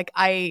I'm like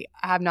I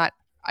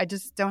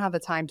just don't have the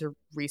time to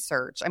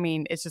research. I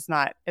mean, it's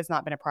not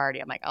been a priority.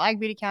 I'm like I like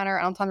Beauty Counter.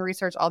 I don't have time to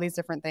research all these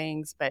different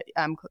things, but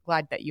I'm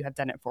glad that you have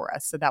done it for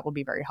us. So that will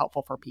be very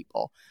helpful for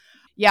people.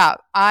 Yeah,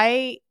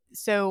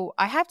 so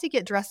I have to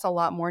get dressed a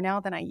lot more now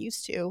than I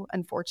used to,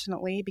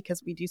 unfortunately,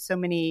 because we do so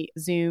many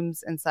Zooms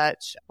and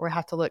such where I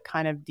have to look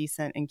kind of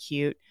decent and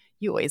cute.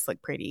 You always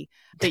look pretty,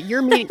 but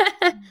you're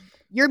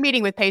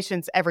meeting with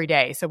patients every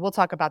day. So we'll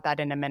talk about that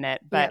in a minute.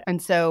 Yep. And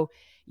so,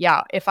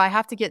 yeah, if I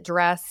have to get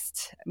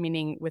dressed,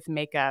 meaning with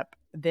makeup,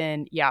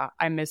 then yeah,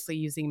 I'm mostly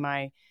using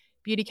my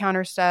Beauty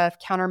Counter stuff,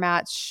 counter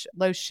match,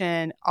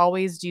 lotion,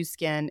 always Dew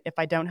Skin. If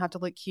I don't have to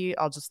look cute,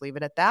 I'll just leave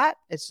it at that.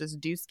 It's just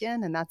Dew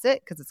Skin and that's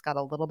it because it's got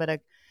a little bit of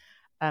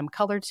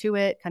color to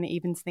it, kind of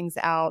evens things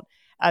out.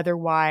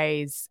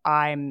 Otherwise,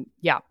 I'm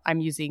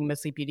using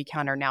mostly Beauty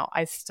Counter now.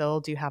 I still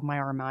do have my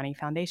Armani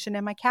foundation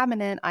in my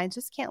cabinet. I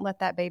just can't let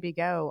that baby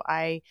go.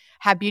 I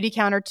have Beauty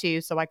Counter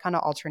too, so I kind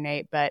of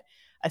alternate. But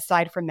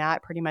aside from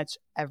that, pretty much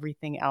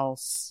everything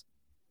else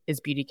is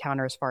Beauty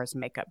Counter as far as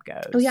makeup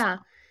goes. Oh, yeah.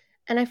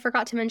 And I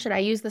forgot to mention, I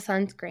use the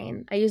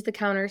sunscreen. I use the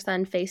Counter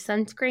Sun face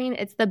sunscreen.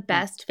 It's the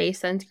best face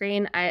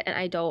sunscreen.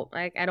 I'm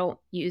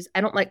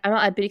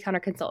not a Beauty Counter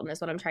consultant is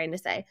what I'm trying to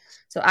say.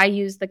 So I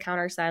use the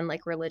Counter Sun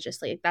like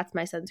religiously. That's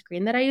my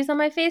sunscreen that I use on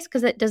my face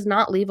because it does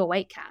not leave a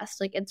white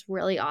cast. Like it's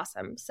really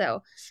awesome.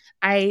 So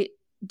I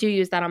do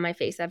use that on my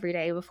face every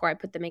day before I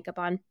put the makeup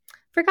on.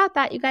 Forgot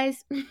that, you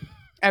guys.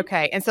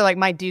 Okay. And so like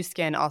my Dew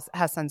Skin also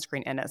has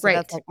sunscreen in it. So Right.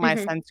 that's like my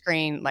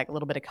sunscreen, like a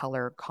little bit of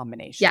color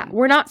combination. Yeah.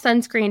 We're not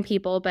sunscreen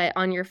people, but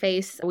on your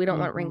face, we don't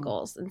want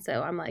wrinkles. And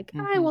so I'm like,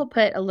 I will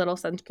put a little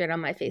sunscreen on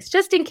my face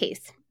just in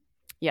case.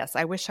 Yes.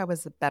 I wish I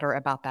was better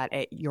about that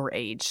at your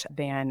age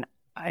than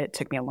it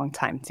took me a long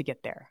time to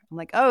get there. I'm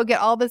like, oh,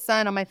 get all the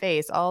sun on my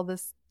face,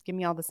 give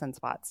me all the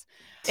sunspots.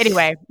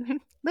 Anyway,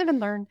 live and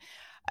learn.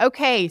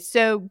 Okay,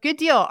 so good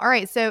deal. All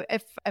right, so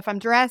if I'm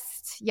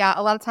dressed, yeah,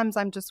 a lot of times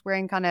I'm just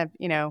wearing kind of,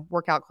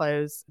 workout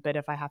clothes, but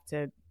if I have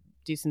to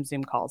do some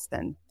Zoom calls,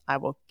 then I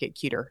will get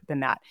cuter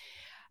than that.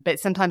 But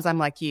sometimes I'm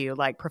like you,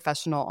 like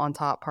professional on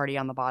top, party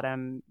on the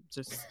bottom,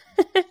 just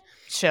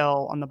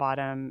chill on the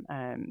bottom.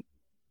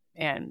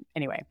 And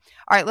anyway,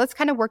 all right, let's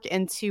kind of work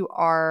into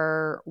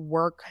our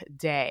work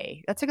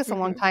day. That took us a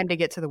long time to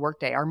get to the work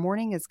day. Our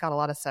morning has got a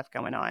lot of stuff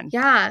going on.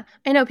 Yeah.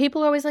 I know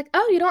people are always like,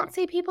 oh, you don't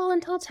see people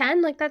until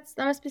 10. Like that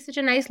must be such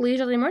a nice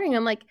leisurely morning.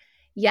 I'm like,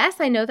 yes,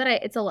 I know that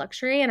it's a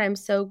luxury and I'm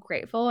so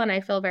grateful and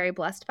I feel very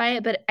blessed by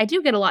it. But I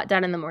do get a lot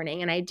done in the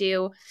morning and I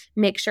do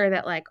make sure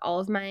that like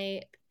all of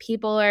my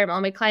people or all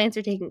my clients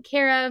are taken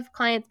care of,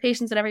 clients,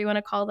 patients, whatever you want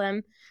to call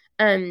them.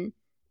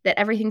 That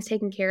everything's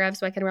taken care of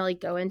so I can really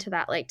go into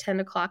that like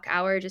 10 o'clock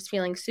hour just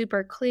feeling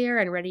super clear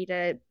and ready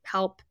to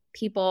help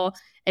people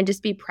and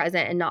just be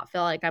present and not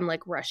feel like I'm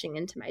like rushing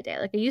into my day.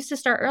 Like I used to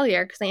start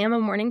earlier because I am a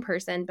morning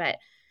person, but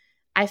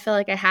I feel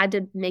like I had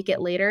to make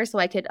it later so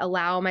I could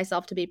allow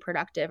myself to be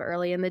productive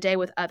early in the day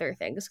with other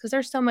things because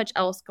there's so much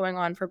else going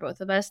on for both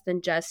of us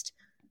than just,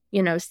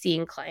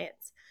 seeing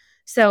clients.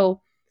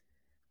 So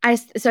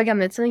again,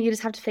 that's something you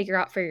just have to figure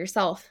out for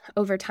yourself.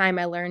 Over time,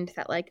 I learned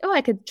that like, oh,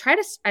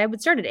 I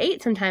would start at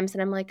 8 sometimes.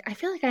 And I'm like, I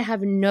feel like I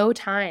have no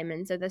time.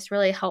 And so this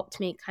really helped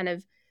me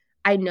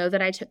I know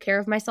that I took care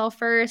of myself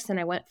first and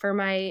I went for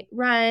my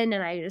run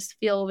and I just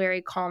feel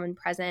very calm and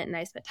present and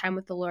I spent time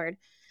with the Lord.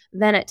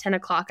 Then at 10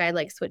 o'clock, I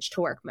like switched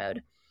to work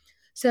mode.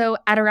 So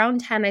at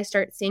around 10, I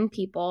start seeing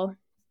people.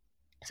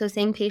 So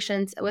seeing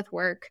patients with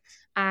work,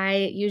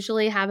 I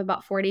usually have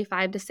about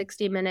 45 to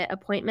 60 minute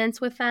appointments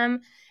with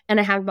them. And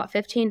I have about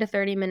 15 to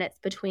 30 minutes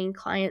between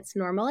clients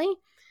normally.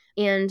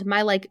 And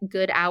my like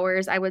good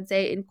hours, I would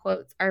say in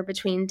quotes, are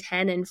between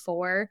 10 and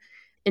 4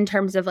 in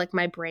terms of like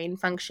my brain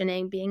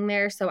functioning being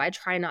there. So I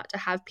try not to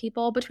have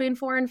people between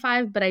 4 and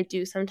 5, but I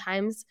do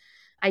sometimes.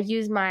 I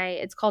use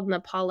it's called an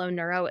Apollo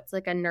Neuro. It's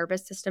like a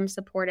nervous system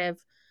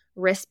supportive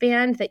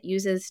wristband that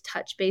uses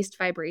touch-based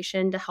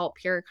vibration to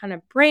help your kind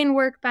of brain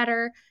work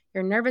better,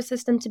 your nervous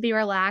system to be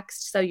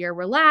relaxed. So you're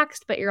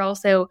relaxed, but you're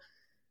also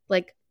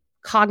like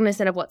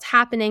cognizant of what's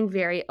happening,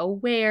 very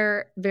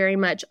aware, very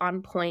much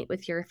on point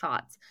with your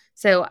thoughts.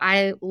 So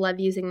I love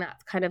using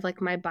that kind of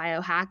like my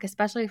biohack,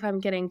 especially if I'm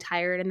getting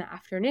tired in the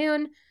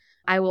afternoon.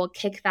 I will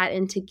kick that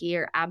into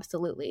gear.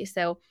 Absolutely.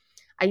 So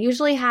I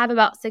usually have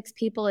about 6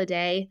 people a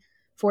day,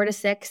 4 to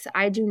 6.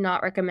 I do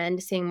not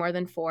recommend seeing more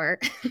than 4.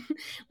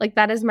 Like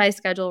that is my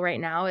schedule right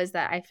now, is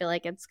that I feel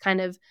like it's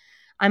kind of,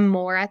 I'm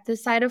more at the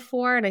side of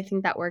 4 and I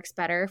think that works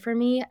better for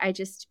me.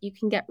 You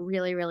can get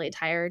really, really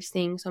tired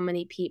seeing so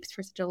many peeps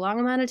for such a long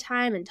amount of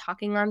time and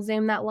talking on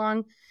Zoom that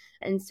long.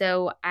 And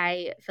so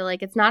I feel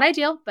like it's not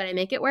ideal, but I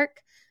make it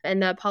work.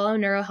 And the Apollo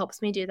Neuro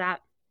helps me do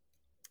that.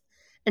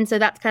 And so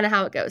that's kind of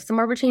how it goes.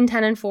 Somewhere between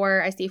 10 and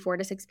 4, I see 4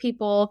 to 6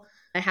 people.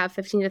 I have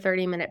 15 to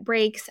 30 minute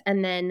breaks.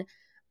 And then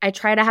I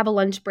try to have a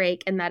lunch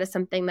break. And that is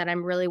something that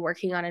I'm really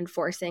working on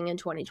enforcing in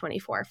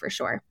 2024 for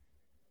sure.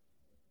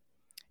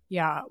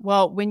 Yeah.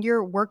 Well, when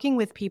you're working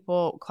with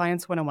people,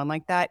 clients one-on-one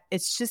like that,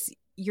 it's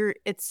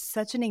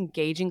such an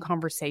engaging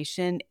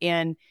conversation,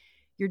 and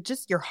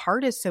your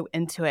heart is so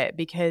into it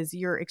because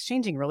you're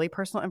exchanging really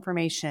personal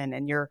information,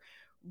 and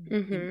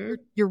Mm-hmm.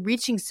 you're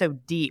reaching so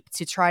deep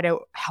to try to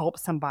help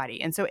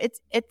somebody. And so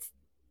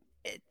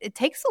it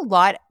takes a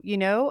lot,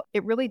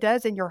 it really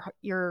does. And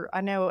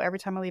I know every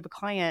time I leave a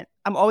client,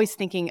 I'm always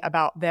thinking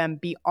about them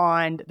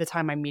beyond the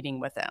time I'm meeting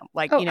with them.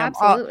 Like, Oh,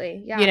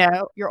 absolutely.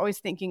 Yeah. you're always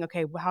thinking,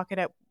 okay, well,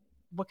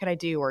 what could I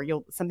do? Or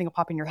something will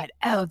pop in your head.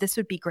 Oh, this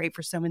would be great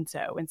for so and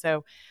so. And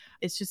so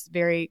it's just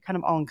very kind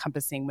of all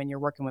encompassing when you're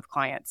working with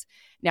clients.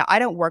 Now, I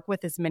don't work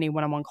with as many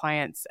one-on-one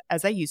clients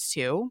as I used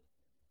to.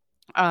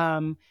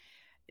 Um,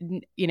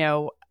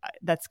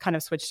 that's kind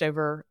of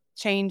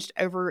changed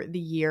over the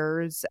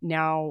years.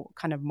 Now,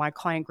 kind of my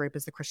client group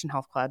is the Christian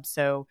Health Club.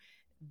 So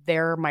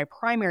they're my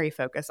primary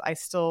focus. I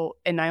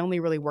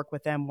only really work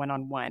with them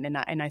one-on-one.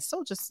 And I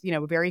still just,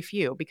 very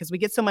few, because we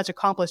get so much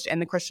accomplished in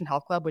the Christian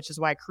Health Club, which is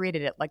why I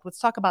created it. Like, let's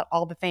talk about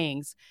all the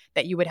things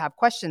that you would have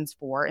questions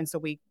for. And so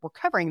we're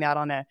covering that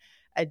on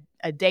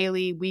a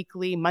daily,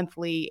 weekly,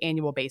 monthly,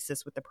 annual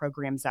basis with the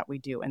programs that we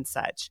do and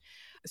such.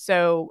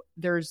 So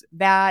there's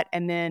that.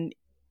 And then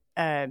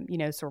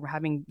so we're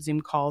having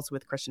Zoom calls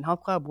with Christian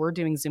Health Club. We're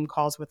doing Zoom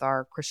calls with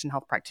our Christian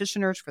health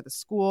practitioners for the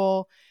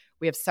school.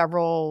 We have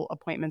several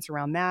appointments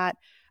around that.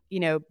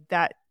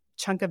 That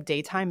chunk of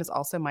daytime is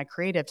also my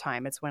creative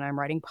time. It's when I'm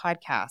writing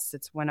podcasts.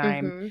 It's when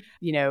I'm,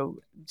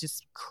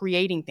 just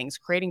creating things,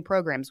 creating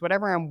programs,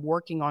 whatever I'm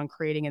working on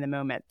creating in the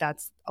moment.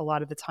 That's a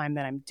lot of the time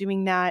that I'm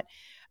doing that.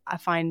 I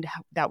find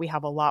that we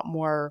have a lot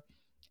more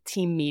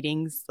team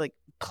meetings, like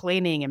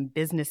planning and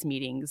business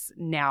meetings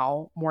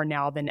more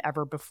now than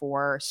ever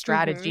before,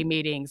 strategy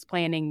meetings,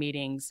 planning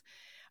meetings.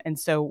 And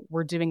so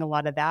we're doing a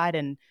lot of that.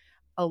 And,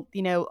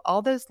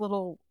 all those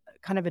little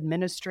kind of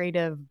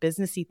administrative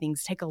businessy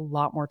things take a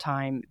lot more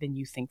time than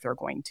you think they're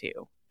going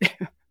to,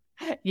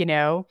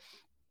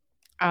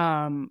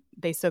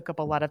 they soak up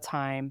a lot of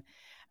time.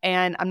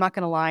 And I'm not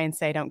going to lie and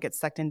say I don't get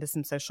sucked into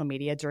some social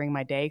media during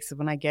my day. Because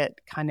when I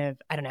get kind of,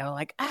 I don't know,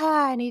 like,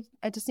 I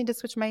just need to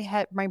switch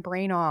my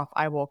brain off,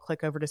 I will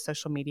click over to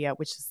social media,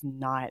 which is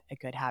not a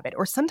good habit.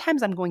 Or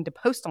sometimes I'm going to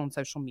post on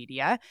social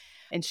media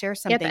and share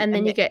something. Yep, and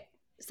then you get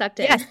sucked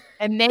in. Yes,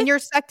 and then you're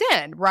sucked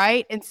in,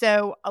 right? And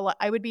so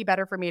I would be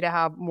better for me to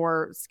have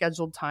more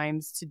scheduled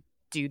times to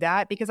do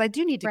that, because I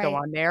do need to go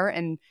on there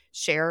and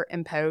share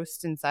and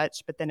post and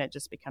such, but then it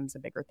just becomes a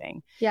bigger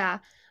thing. Yeah.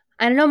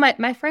 I don't know.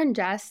 My friend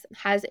Jess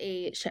has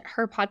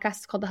her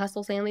podcast is called the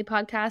Hustle Sanely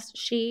podcast.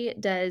 She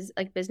does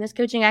like business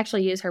coaching. I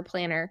actually use her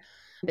planner,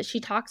 but she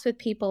talks with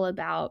people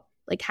about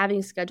like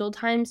having scheduled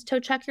times to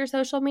check your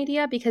social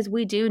media, because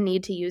we do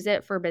need to use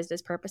it for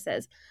business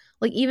purposes.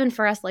 Like even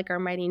for us, like our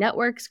Mighty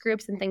Networks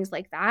groups and things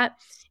like that,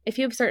 if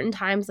you have certain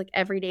times like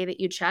every day that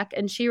you check,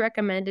 and she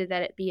recommended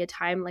that it be a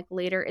time like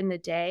later in the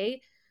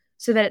day,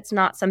 so that it's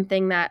not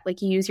something that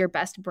like you use your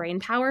best brain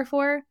power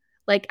for.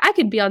 Like I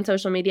could be on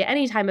social media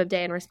any time of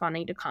day and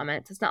responding to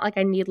comments. It's not like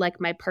I need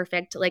like my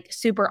perfect, like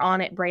super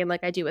on it brain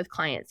like I do with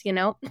clients,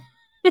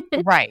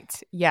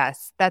 Right.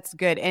 Yes, that's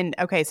good. And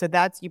okay, so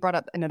you brought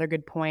up another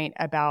good point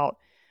about,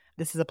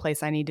 this is a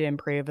place I need to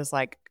improve, is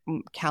like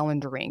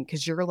calendaring,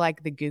 because you're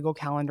like the Google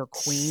Calendar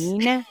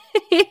queen.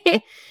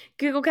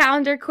 Google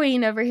Calendar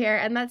queen over here.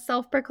 And that's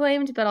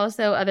self-proclaimed, but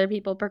also other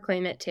people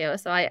proclaim it too.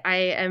 So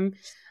I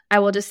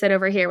will just sit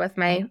over here with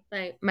my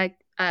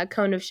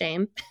cone of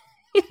shame.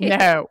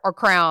 No, or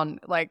crown,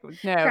 like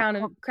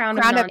no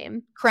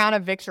crown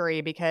of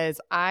victory, because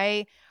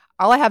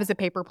all I have is a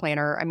paper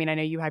planner. I mean, I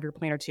know you have your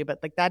planner too, but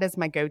like that is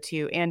my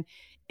go-to. And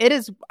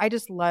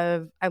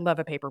I love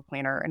a paper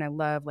planner, and I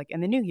love, like,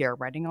 in the new year,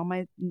 writing on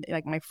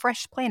my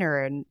fresh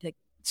planner and like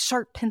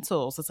sharp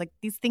pencils. It's like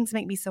these things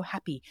make me so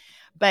happy.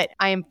 But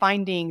I am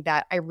finding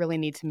that I really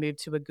need to move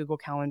to a Google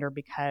Calendar,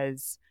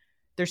 because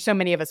there's so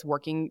many of us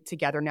working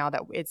together now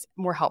that it's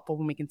more helpful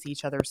when we can see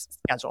each other's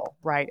schedule,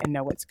 right? And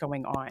know what's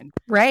going on.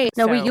 Right.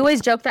 No, you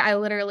always joke that I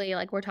literally,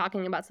 like, we're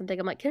talking about something.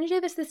 I'm like, can you do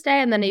this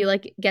day? And then you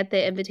like get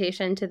the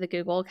invitation to the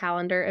Google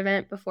Calendar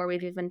event before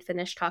we've even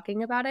finished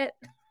talking about it.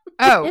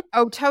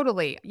 Oh,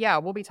 totally. Yeah.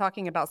 We'll be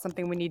talking about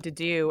something we need to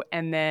do.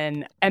 And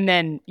then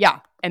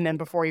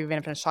before you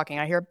even finish talking,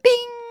 I hear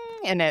bing,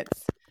 and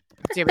it's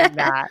doing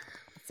that.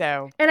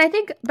 So, and I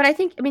think,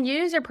 I mean, you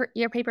use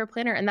your paper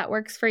planner and that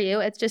works for you.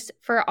 It's just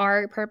for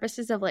our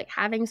purposes of like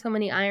having so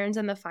many irons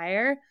in the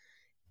fire,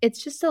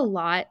 it's just a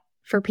lot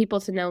for people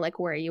to know like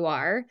where you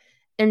are.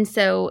 And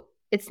so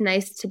it's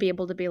nice to be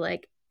able to be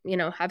like,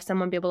 have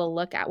someone be able to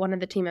look at, one of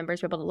the team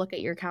members be able to look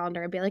at your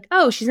calendar and be like,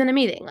 oh, she's in a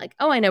meeting. Like,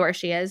 oh, I know where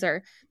she is,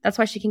 or that's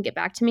why she can get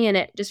back to me. And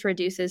it just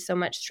reduces so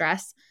much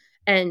stress.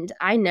 And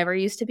I never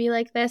used to be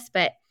like this,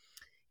 but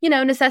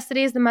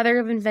necessity is the mother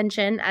of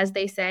invention, as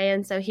they say.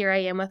 And so here I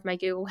am with my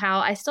Google Cal.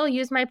 I still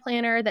use my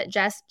planner that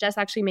Jess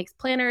actually makes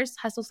planners,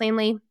 Hustle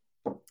Sanely.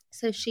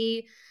 So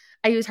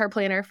I use her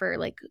planner for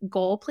like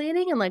goal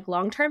planning and like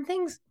long-term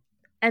things.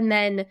 And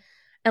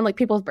like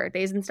people's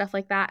birthdays and stuff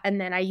like that. And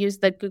then I use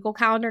the Google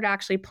Calendar to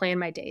actually plan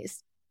my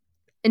days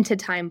into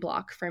time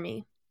block for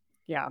me.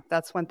 Yeah,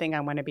 that's one thing I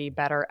want to be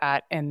better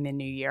at in the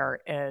new year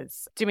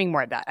is doing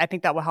more of that. I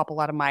think that will help a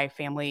lot of my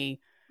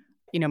family,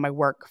 my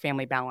work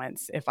family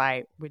balance if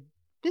I would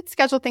did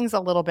schedule things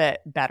a little bit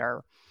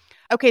better.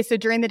 Okay, so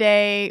during the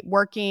day,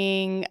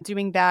 working,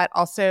 doing that.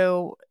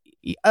 Also,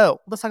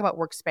 let's talk about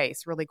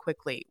workspace really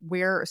quickly.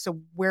 Where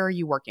are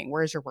you working?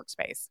 Where is your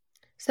workspace?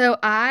 So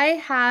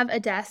I have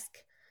a desk.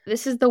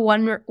 This is the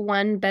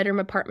one bedroom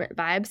apartment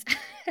vibes.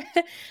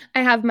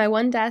 I have my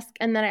one desk,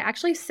 and then I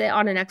actually sit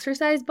on an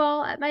exercise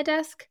ball at my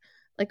desk.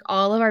 Like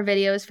all of our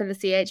videos for the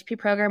CHP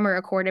program are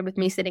recorded with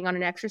me sitting on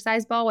an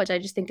exercise ball, which I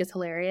just think is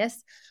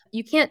hilarious.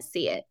 You can't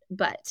see it,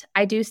 but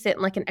I do sit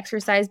in like an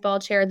exercise ball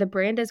chair. The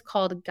brand is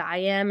called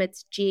Gaiam.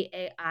 It's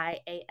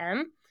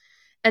GAIAM.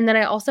 And then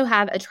I also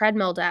have a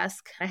treadmill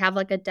desk. I have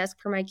like a desk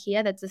from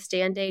IKEA that's a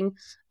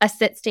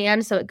sit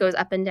stand, so it goes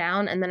up and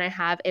down. And then I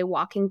have a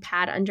walking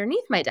pad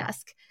underneath my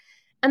desk.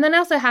 And then I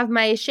also have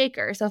my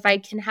shaker. So if I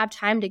can have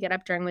time to get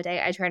up during the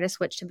day, I try to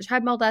switch to the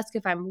treadmill desk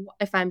if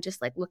I'm just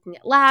like looking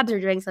at labs or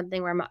doing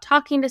something where I'm not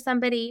talking to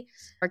somebody,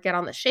 or get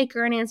on the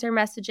shaker and answer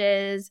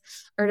messages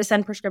or to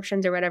send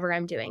prescriptions or whatever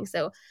I'm doing.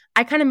 So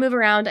I kind of move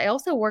around. I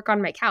also work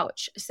on my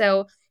couch.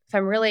 So if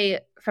I'm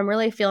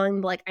really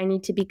feeling like I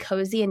need to be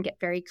cozy and get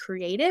very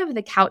creative,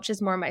 the couch is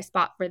more my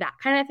spot for that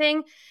kind of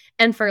thing.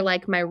 And for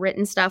like my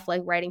written stuff,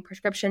 like writing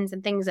prescriptions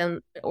and things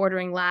and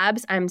ordering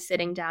labs, I'm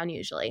sitting down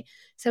usually.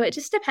 So it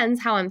just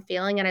depends how I'm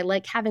feeling. And I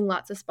like having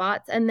lots of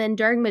spots. And then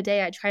during the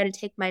day, I try to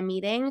take my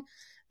meeting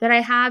that I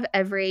have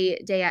every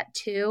day at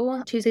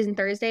 2, Tuesdays and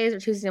Thursdays,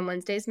 or Tuesdays and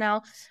Wednesdays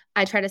now.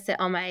 I try to sit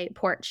on my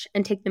porch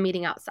and take the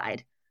meeting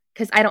outside,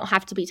 because I don't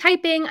have to be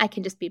typing. I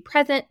can just be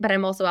present, but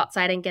I'm also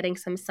outside and getting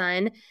some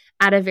sun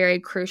at a very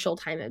crucial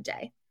time of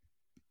day.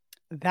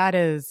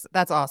 That's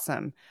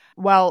awesome.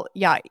 Well,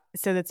 yeah.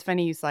 So that's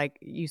funny.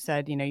 You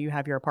said, you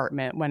have your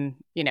apartment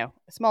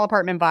small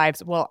apartment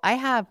vibes. Well, I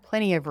have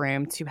plenty of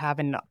room to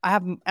I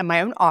have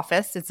my own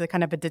office. It's a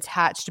kind of a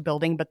detached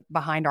building, but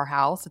behind our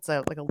house, it's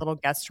like a little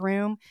guest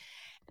room.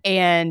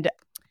 And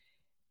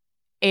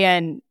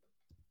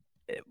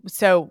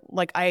so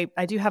like I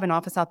do have an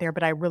office out there,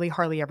 but I really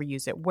hardly ever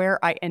use it. Where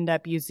I end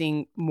up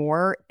using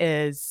more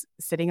is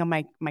sitting on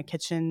my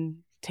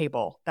kitchen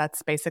table.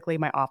 That's basically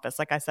my office.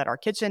 Like I said, our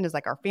kitchen is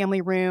like our family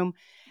room,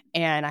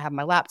 and I have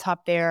my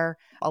laptop there.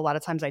 A lot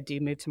of times I do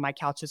move to my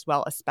couch as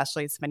well,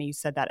 especially, it's funny you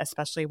said that,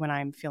 especially when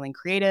I'm feeling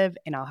creative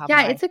and I'll have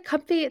it's a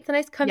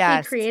nice comfy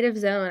yes. creative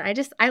zone.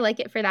 I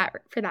like it for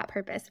that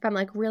purpose. If I'm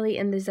like really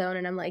in the zone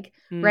and I'm like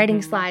writing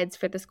Mm-hmm. slides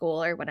for the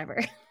school or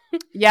whatever.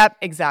 Yep,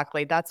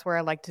 exactly. That's where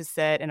I like to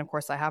sit. And of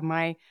course, I have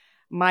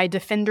my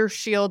Defender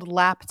Shield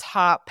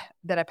laptop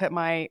that I put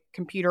my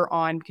computer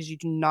on, because you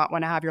do not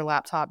want to have your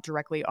laptop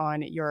directly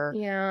on your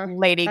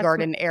lady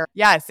garden area.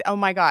 Yes. Oh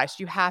my gosh.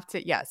 You have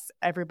to. Yes.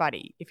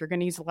 Everybody, if you're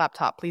going to use a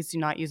laptop, please do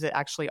not use it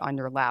actually on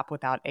your lap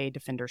without a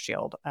Defender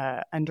Shield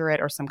under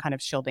it or some kind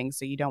of shielding.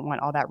 So you don't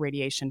want all that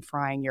radiation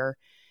frying your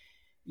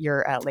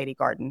lady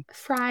garden.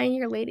 Frying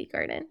your lady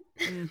garden.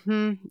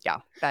 Mm-hmm. Yeah,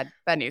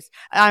 bad news.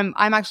 I'm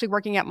actually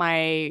working at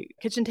my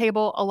kitchen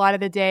table a lot of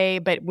the day,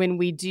 but when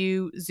we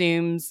do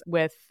Zooms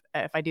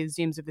if I do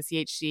Zooms with the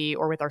CHC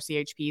or with our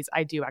CHPs,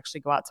 I do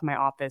actually go out to my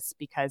office,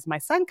 because my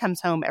son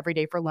comes home every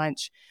day for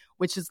lunch,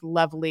 which is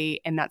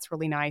lovely, and that's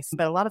really nice.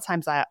 But a lot of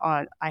times I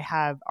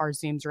have our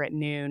Zooms are at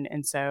noon,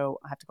 and so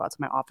I have to go out to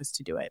my office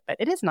to do it. But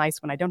it is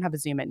nice when I don't have a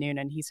Zoom at noon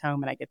and he's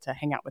home and I get to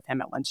hang out with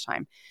him at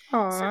lunchtime.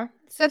 Aw,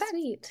 so that's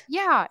sweet.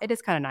 Yeah, it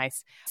is kind of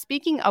nice.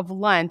 Speaking of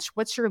lunch,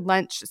 what's your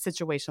lunch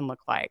situation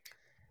look like?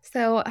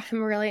 So I'm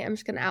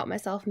just going to out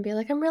myself and be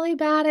like, I'm really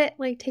bad at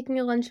like taking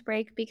a lunch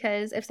break,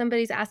 because if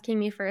somebody's asking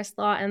me for a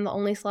slot and the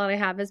only slot I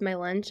have is my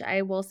lunch,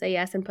 I will say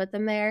yes and put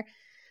them there.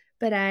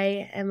 But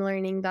I am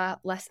learning that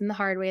lesson the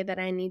hard way, that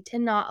I need to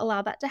not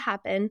allow that to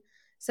happen.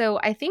 So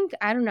I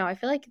don't know, I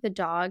feel like the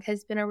dog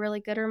has been a really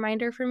good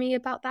reminder for me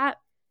about that.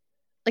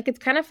 Like, it's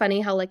kind of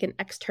funny how like an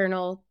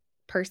external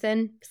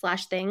person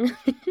 / thing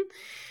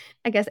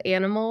I guess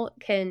animal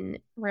can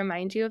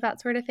remind you of that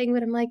sort of thing.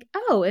 But I'm like,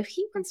 oh, if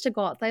he wants to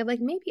go outside, like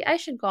maybe I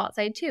should go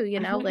outside too,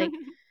 like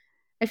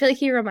I feel like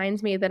he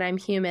reminds me that I'm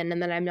human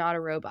and that I'm not a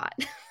robot.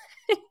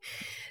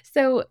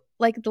 So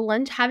like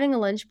having a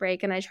lunch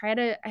break, and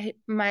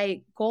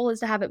my goal is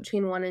to have it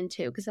between 1 and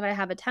 2, because if I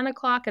have a 10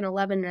 o'clock, an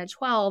 11 and a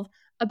 12,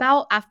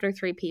 about after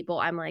 3 people,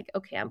 I'm like,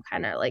 okay, I'm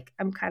kind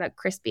of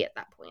crispy at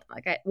that point.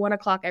 Like at 1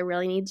 o'clock, I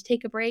really need to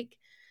take a break.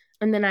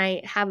 And then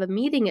I have a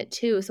meeting at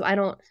 2.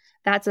 So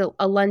that's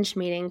a lunch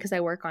meeting, because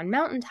I work on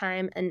Mountain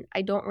Time, and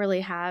I don't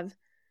really have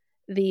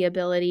the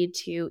ability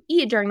to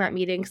eat during that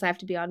meeting because I have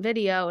to be on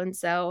video. And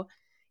so,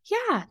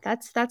 yeah,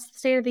 that's the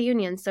state of the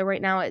union. So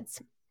right now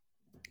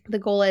the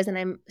goal is, and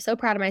I'm so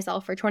proud of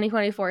myself for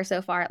 2024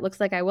 so far, it looks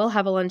like I will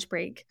have a lunch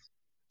break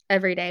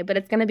every day, but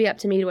it's going to be up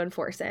to me to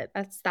enforce it.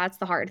 That's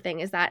the hard thing,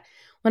 is that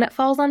when it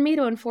falls on me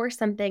to enforce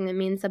something that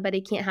means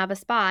somebody can't have a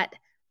spot,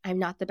 I'm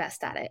not the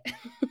best at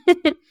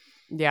it.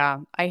 Yeah,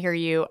 I hear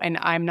you. And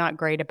I'm not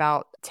great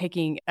about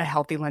taking a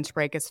healthy lunch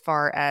break as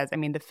far as, I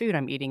mean, the food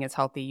I'm eating is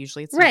healthy.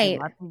 Usually it's usually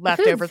Right.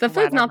 leftovers The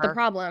from food's not the whatever.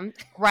 problem.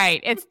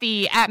 Right. It's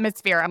the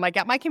atmosphere. I'm like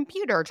at my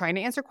computer trying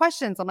to answer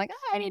questions. I'm like,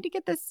 I need to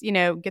get this,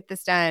 get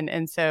this done.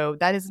 And so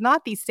that is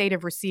not the state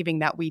of receiving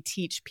that we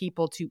teach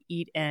people to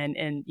eat in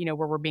and,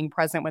 where we're being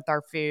present with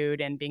our food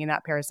and being in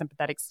that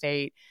parasympathetic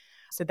state.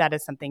 So that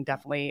is something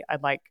definitely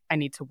I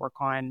need to work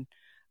on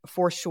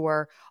for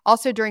sure.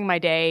 Also during my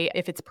day,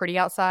 if it's pretty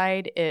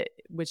outside,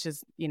 which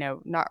is,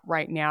 not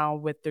right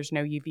now there's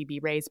no UVB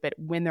rays, but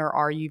when there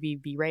are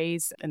UVB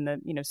rays in the,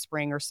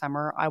 spring or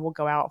summer, I will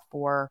go out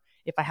for,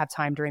 if I have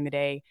time during the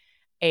day,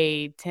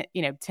 a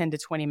 10 to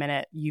 20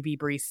 minute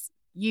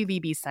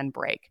UVB sun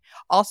break.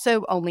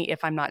 Also, only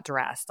if I'm not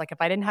dressed. Like if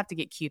I didn't have to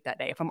get cute that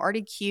day. If I'm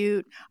already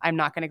cute, I'm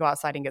not going to go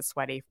outside and get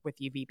sweaty with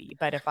UVB.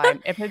 But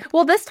if it's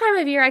Well, this time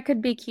of year I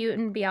could be cute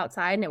and be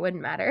outside and it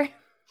wouldn't matter.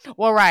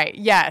 well, right,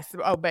 yes.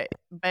 Oh, but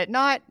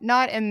not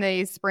in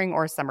the spring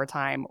or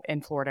summertime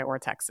in Florida or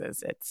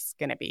Texas. It's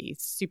going to be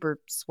super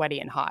sweaty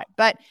and hot.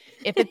 But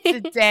if it's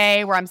a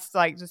day where I'm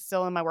like just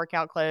still in my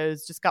workout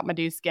clothes, just got my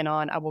dew skin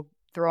on, I will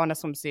throw on a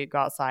swimsuit, go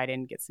outside,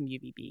 and get some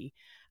UVB.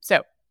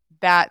 So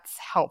that's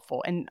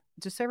helpful. And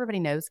just so everybody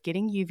knows,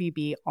 getting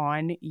UVB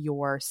on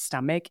your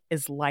stomach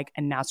is like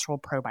a natural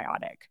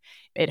probiotic.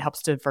 It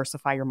helps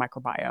diversify your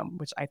microbiome,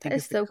 which I That think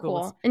is is the so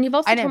coolest. cool. And you've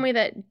also I told know me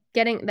that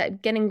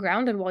getting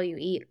grounded while you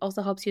eat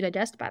also helps you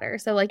digest better.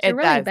 So like you're it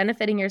really does.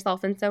 benefiting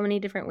yourself in so many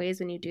different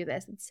ways when you do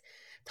this. It's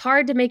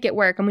hard to make it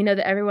work. And we know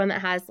that everyone that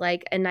has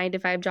like a 9 to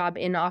 5 job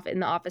in the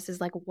office is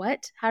like,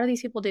 what? How do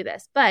these people do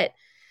this? But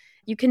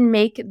you can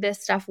make this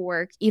stuff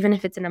work even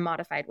if it's in a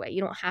modified way.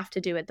 You don't have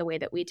to do it the way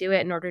that we do it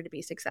in order to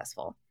be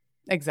successful.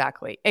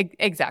 Exactly.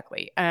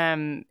 Exactly.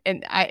 And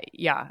if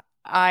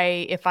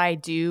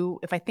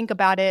I think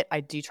about it, I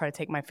do try to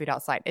take my food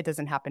outside. It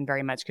doesn't happen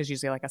very much because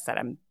usually, like I said,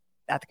 I'm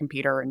at the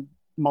computer and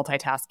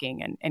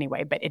multitasking and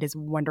anyway, but it is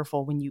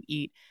wonderful when you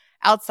eat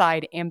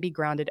outside and be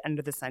grounded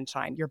under the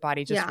sunshine. Your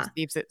body just Yeah.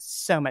 receives it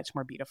so much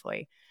more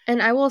beautifully. And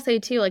I will say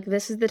too, like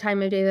this is the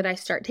time of day that I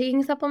start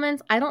taking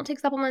supplements. I don't take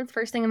supplements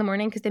first thing in the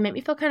morning because they make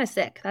me feel kind of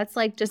sick. That's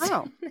like just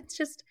Oh, it's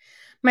just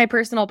my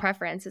personal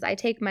preference is I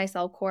take my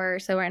Cellcore.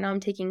 So right now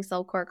I'm taking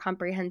Cellcore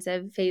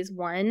Comprehensive Phase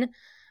 1,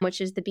 which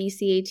is the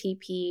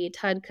BCATP,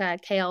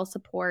 TUDCA, KL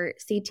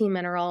support, CT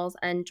minerals,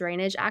 and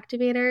drainage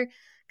activator.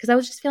 Because I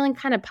was just feeling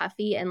kind of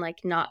puffy and like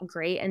not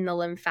great in the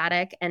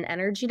lymphatic and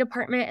energy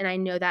department. And I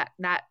know that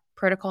that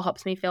protocol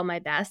helps me feel my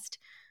best.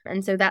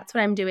 And so that's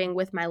what I'm doing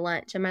with my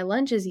lunch. And my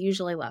lunch is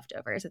usually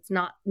leftovers. It's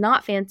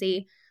not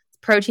fancy. It's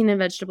protein and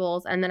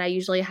vegetables. And then I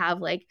usually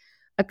have like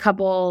a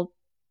couple,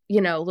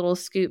 little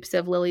scoops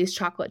of Lily's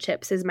chocolate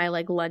chips as my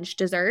like lunch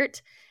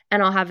dessert.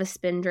 And I'll have a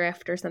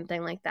Spindrift or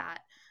something like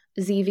that.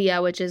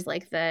 Zevia, which is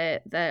like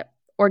the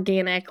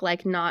organic,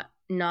 like not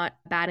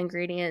bad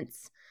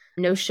ingredients,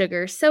 no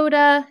sugar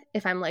soda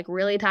if I'm like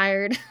really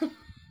tired.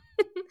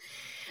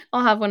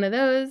 I'll have one of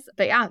those.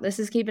 But yeah, this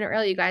is keeping it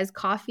real, you guys.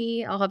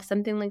 Coffee, I'll have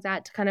something like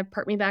that to kind of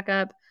perk me back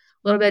up. A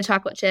little bit of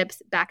chocolate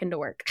chips, back into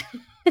work.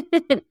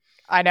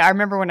 I know. I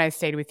remember when I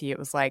stayed with you, it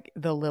was like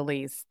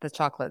the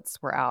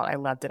chocolates were out. I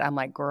loved it. I'm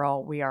like,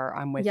 girl,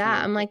 I'm with Yeah,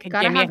 you. I'm like,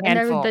 gotta Give me a have, and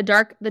they're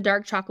handful. the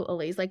dark chocolate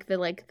Lilies, like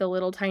the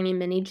little tiny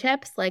mini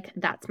chips, like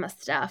that's my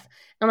stuff.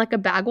 And like a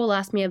bag will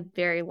last me a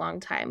very long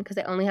time because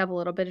I only have a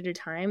little bit at a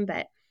time,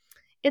 but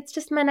it's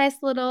just my nice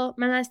little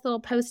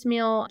post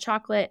meal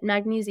chocolate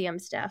magnesium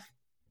stuff.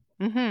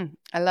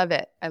 I love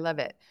it. I love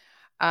it.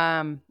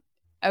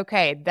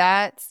 Okay,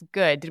 that's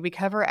good. Did we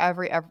cover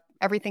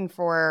everything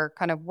for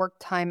kind of work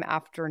time,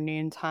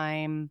 afternoon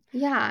time?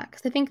 Yeah,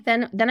 because I think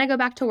then I go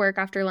back to work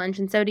after lunch,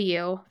 and so do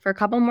you for a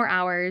couple more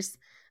hours.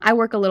 I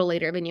work a little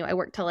later than you. I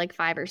work till like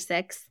 5 or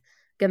 6.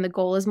 Again, the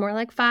goal is more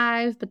like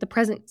 5, but the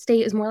present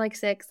state is more like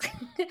 6.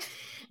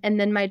 And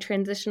then my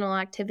transitional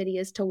activity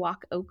is to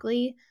walk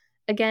Oakley.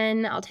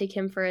 Again, I'll take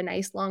him for a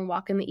nice long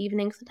walk in the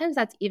evening. Sometimes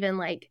that's even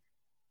like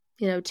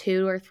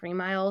 2 or 3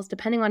 miles,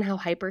 depending on how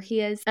hyper he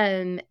is.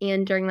 And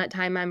during that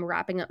time, I'm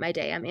wrapping up my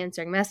day. I'm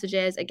answering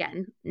messages.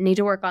 Again, need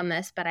to work on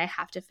this, but I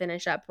have to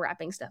finish up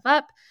wrapping stuff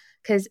up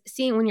because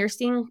when you're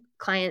seeing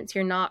clients,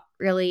 you're not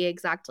really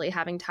exactly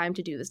having time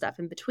to do the stuff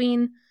in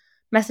between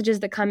messages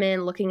that come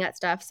in, looking at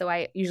stuff. So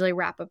I usually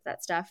wrap up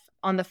that stuff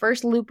on the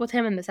first loop with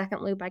him, and the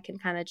second loop I can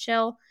kind of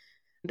chill.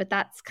 But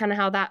that's kind of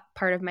how that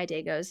part of my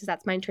day goes.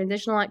 That's my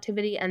transitional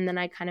activity, and then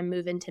I kind of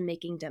move into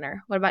making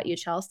dinner. What about you,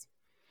 Chels?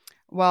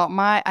 Well,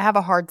 I have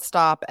a hard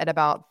stop at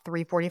about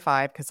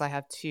 3:45 because I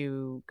have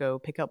to go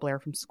pick up Blair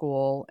from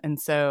school. And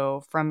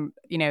so from,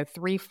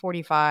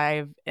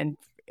 3:45 and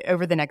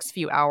over the next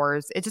few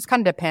hours, it just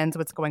kind of depends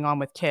what's going on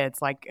with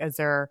kids. Like,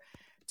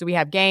 do we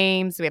have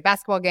games? Do we have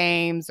basketball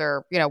games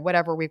or,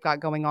 whatever we've got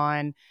going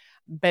on?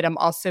 But I'm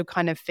also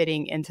kind of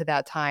fitting into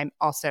that time,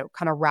 also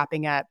kind of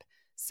wrapping up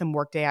some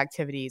workday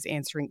activities,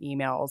 answering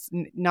emails,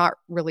 not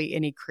really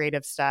any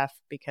creative stuff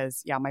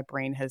because, yeah, my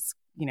brain has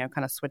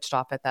kind of switched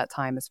off at that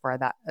time as far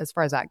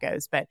as that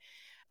goes. But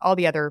all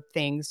the other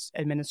things,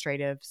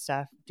 administrative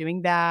stuff,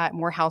 doing that,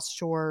 more house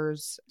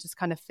chores, just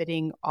kind of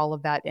fitting all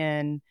of that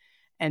in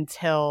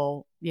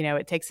until,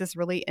 it takes us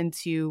really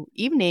into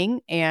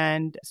evening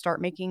and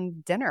start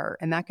making dinner.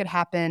 And that could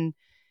happen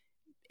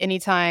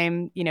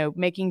anytime,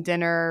 making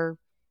dinner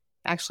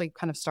actually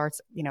kind of starts,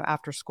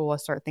 after school. I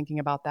start thinking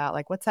about that.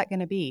 Like, what's that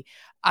going to be?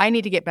 I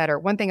need to get better.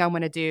 One thing I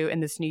want to do in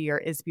this new year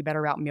is be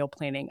better about meal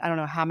planning. I don't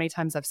know how many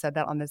times I've said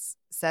that on this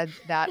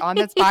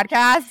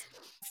podcast.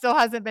 Still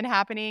hasn't been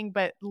happening,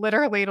 but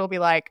literally it'll be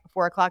like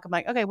 4:00. I'm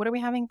like, okay, what are we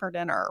having for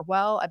dinner?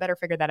 Well, I better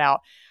figure that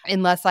out,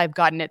 unless I've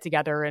gotten it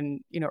together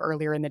and,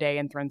 earlier in the day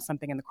and thrown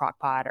something in the crock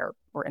pot or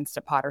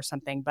Instant Pot or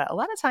something. But a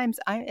lot of times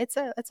it's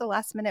a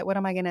last minute, what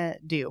am I going to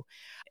do?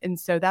 And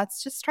so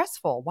that's just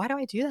stressful. Why do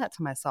I do that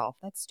to myself?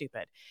 That's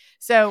stupid.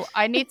 So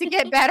I need to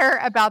get better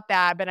about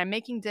that, but I'm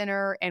making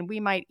dinner and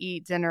we might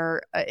eat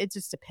dinner. It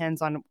just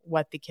depends on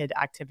what the kid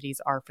activities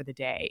are for the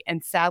day.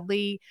 And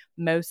sadly,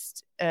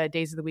 most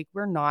days of the week,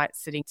 we're not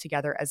sitting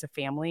together as a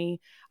family.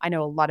 I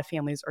know a lot of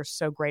families are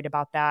so great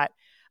about that.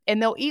 And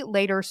they'll eat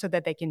later so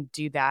that they can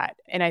do that.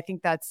 And I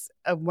think that's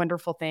a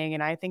wonderful thing.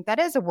 And I think that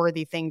is a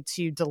worthy thing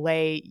to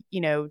delay,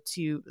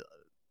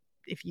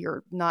 if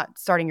you're not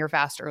starting your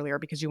fast earlier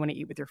because you want to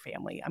eat with your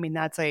family. I mean,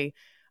 that's an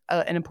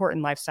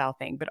important lifestyle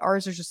thing. But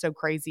ours is just so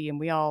crazy. And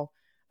we all,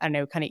 I don't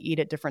know, kind of eat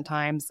at different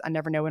times. I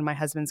never know when my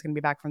husband's going to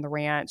be back from the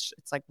ranch.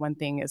 It's like one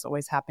thing is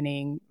always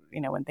happening,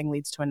 one thing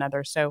leads to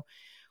another. So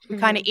we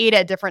kind of eat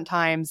at different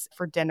times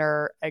for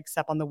dinner,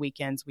 except on the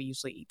weekends, we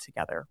usually eat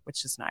together,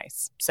 which is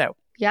nice. So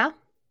yeah,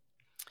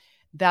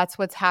 that's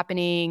what's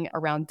happening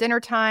around dinner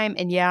time.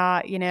 And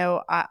yeah,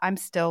 I'm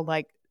still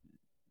like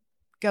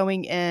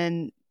going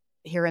in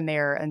here and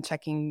there and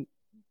checking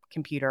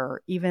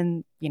computer,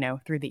 even,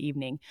 through the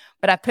evening.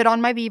 But I put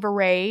on my Viva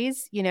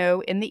Rays,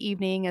 in the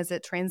evening as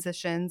it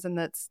transitions and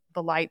that's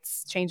the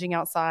lights changing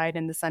outside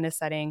and the sun is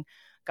setting.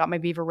 Got my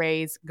Viva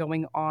Rays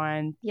going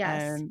on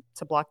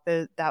to block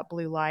that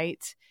blue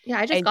light. Yeah,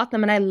 I just got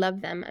them and I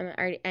love them.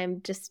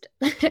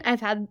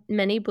 I've had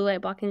many blue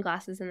light blocking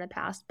glasses in the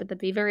past, but the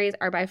Viva Rays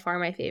are by far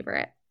my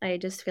favorite. I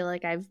just feel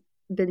like I've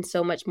been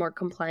so much more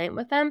compliant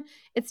with them.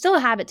 It's still a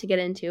habit to get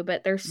into,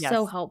 but they're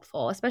so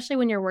helpful, especially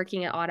when you're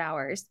working at odd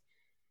hours.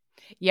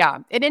 Yeah,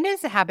 it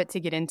is a habit to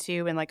get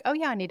into and like, oh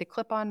yeah, I need to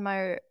clip on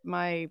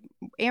my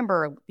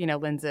amber,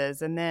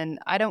 lenses. And then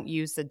I don't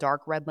use the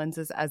dark red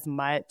lenses as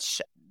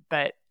much,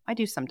 but I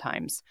do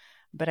sometimes.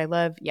 But I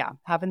love,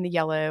 having the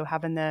yellow,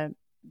 having the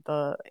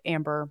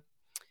amber.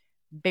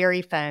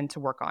 Very fun to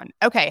work on.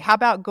 Okay, how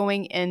about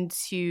going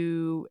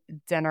into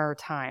dinner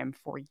time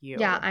for you?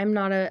 Yeah, I'm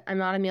not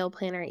a meal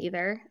planner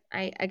either.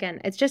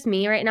 It's just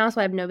me right now,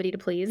 so I have nobody to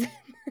please.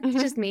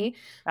 It's just me.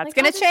 That's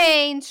going to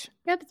change.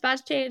 Yep, it's about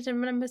to change.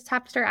 I'm going to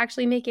have to start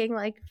actually making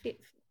like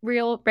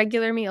real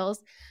regular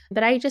meals.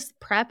 But I just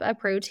prep a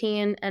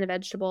protein and a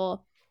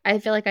vegetable. I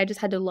feel like I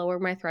just had to lower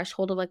my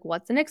threshold of like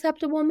what's an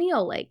acceptable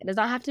meal. Like it does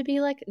not have to be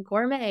like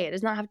gourmet. It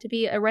does not have to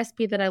be a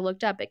recipe that I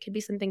looked up. It could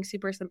be something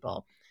super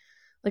simple.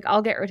 Like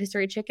I'll get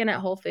rotisserie chicken at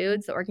Whole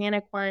Foods, the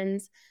organic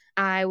ones.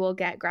 I will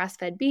get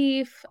grass-fed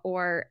beef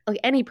or like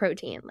any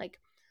protein, like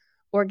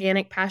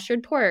organic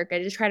pastured pork.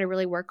 I just try to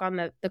really work on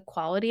the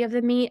quality of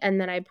the meat, and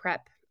then I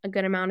prep a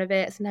good amount of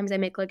it. Sometimes I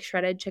make like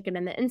shredded chicken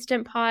in the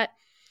Instant Pot,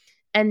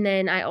 and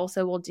then I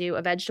also will do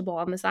a vegetable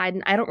on the side.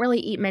 And I don't really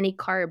eat many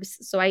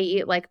carbs, so I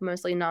eat like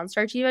mostly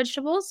non-starchy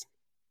vegetables.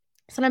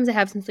 Sometimes I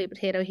have some sweet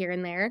potato here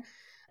and there,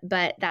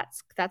 but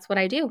that's what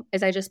I do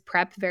is I just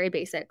prep very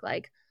basic,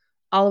 like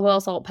olive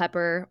oil, salt,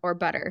 pepper, or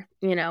butter,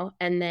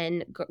 and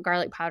then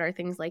garlic powder,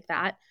 things like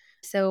that.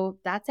 So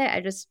that's it.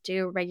 I just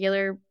do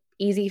regular,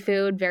 easy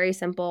food, very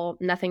simple,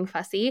 nothing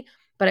fussy,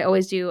 but I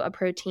always do a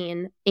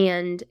protein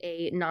and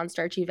a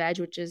non-starchy veg,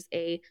 which is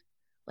a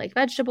like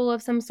vegetable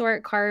of some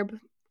sort, carb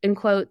in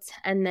quotes,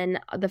 and then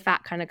the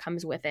fat kind of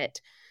comes with it.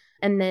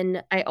 And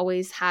then I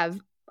always have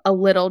a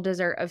little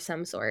dessert of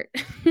some sort.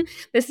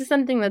 This is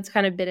something that's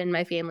kind of been in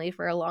my family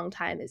for a long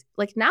time, is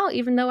like now,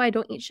 even though I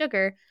don't eat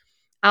sugar,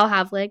 I'll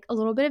have like a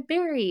little bit of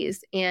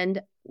berries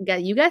and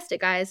you guessed it,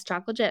 guys,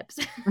 chocolate chips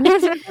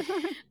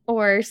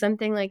or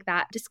something like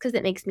that, just because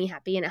it makes me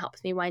happy and it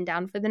helps me wind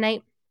down for the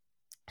night.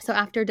 So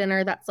after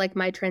dinner, that's like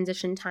my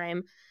transition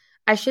time.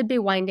 I should be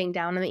winding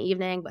down in the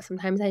evening, but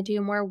sometimes I do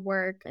more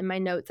work. In my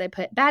notes, I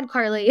put bad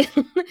Carly,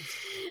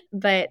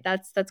 but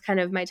that's kind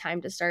of my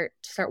time to start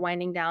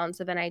winding down.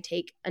 So then I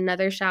take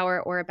another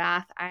shower or a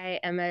bath.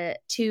 I am a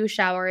 2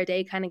 shower a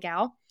day kind of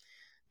gal.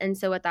 And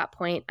so at that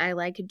point, I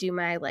like do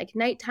my like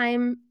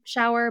nighttime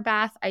shower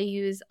bath. I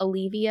use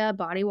Olivia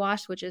body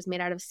wash, which is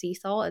made out of sea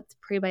salt. It's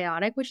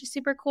prebiotic, which is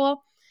super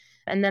cool.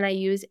 And then I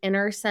use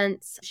Inner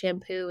Sense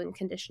shampoo and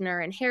conditioner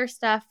and hair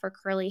stuff for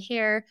curly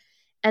hair.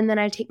 And then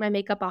I take my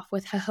makeup off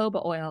with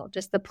jojoba oil,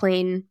 just the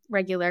plain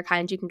regular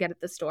kind you can get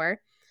at the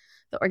store,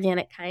 the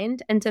organic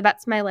kind. And so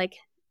that's my like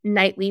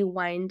nightly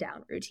wind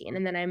down routine.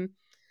 And then I'm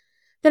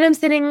Then I'm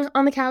sitting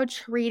on the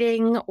couch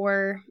reading,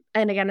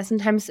 and again,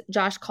 sometimes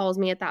Josh calls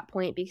me at that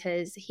point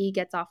because he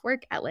gets off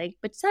work at like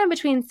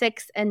between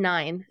 6 and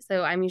 9.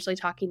 So I'm usually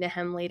talking to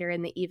him later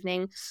in the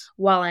evening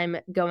while I'm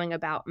going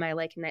about my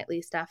like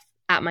nightly stuff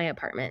at my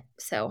apartment.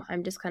 So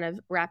I'm just kind of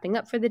wrapping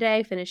up for the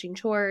day, finishing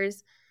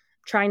chores,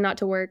 trying not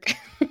to work,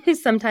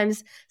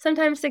 sometimes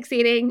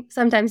succeeding,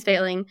 sometimes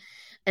failing,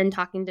 and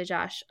talking to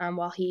Josh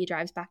while he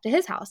drives back to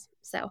his house.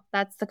 So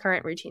that's the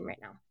current routine right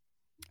now.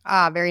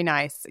 Ah, very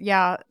nice.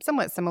 Yeah,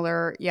 somewhat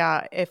similar.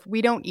 Yeah, if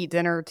we don't eat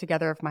dinner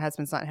together, if my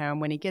husband's not home,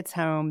 when he gets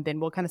home, then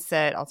we'll kind of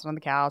sit. I'll sit on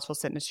the couch. We'll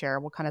sit in a chair.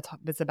 We'll kind of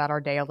visit about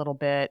our day a little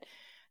bit.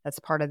 That's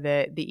part of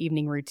the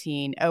evening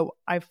routine. Oh,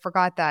 I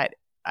forgot that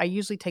I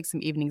usually take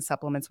some evening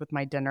supplements with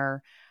my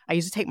dinner. I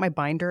usually take my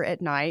binder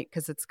at night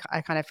because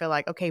I kind of feel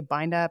like, okay,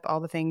 bind up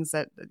all the things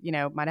that,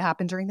 might have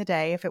happened during the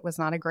day if it was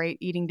not a great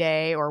eating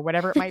day or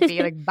whatever it might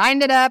be. Like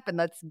bind it up and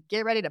let's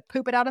get ready to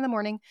poop it out in the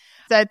morning.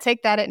 So I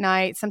take that at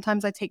night.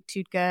 Sometimes I take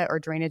Tutka or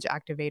drainage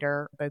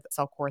activator, both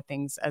cell core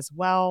things as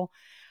well.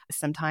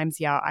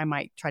 Sometimes, yeah, I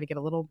might try to get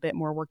a little bit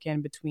more work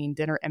in between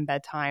dinner and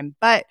bedtime,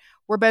 but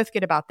we're both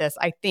good about this.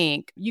 I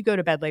think you go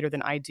to bed later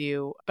than I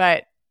do,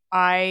 but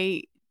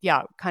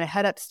kind of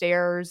head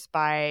upstairs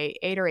by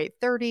 8 or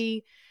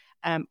 8:30.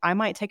 I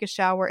might take a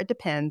shower. It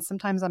depends.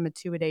 Sometimes I'm a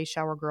 2-a-day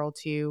shower girl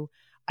too.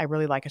 I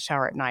really like a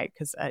shower at night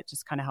because it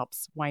just kind of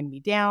helps wind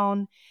me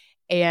down.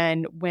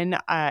 And when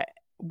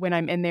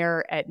I'm in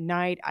there at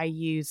night,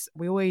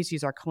 we always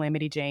use our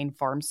Calamity Jane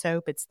farm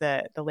soap. It's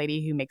the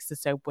lady who makes the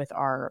soap with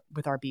our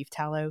beef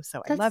tallow. So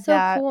I That's love so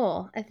that.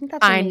 cool. I think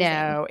that's I amazing.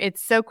 know.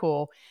 It's so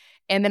cool.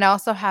 And then I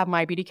also have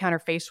my Beauty Counter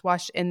face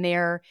wash in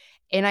there.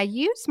 And I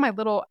used my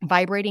little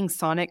vibrating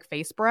sonic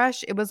face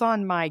brush. It was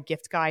on my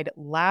gift guide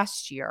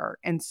last year.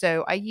 And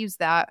so I use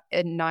that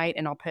at night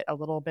and I'll put a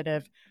little bit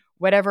of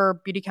whatever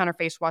Beauty Counter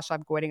face wash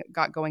I've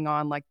got going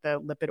on, like the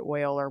lipid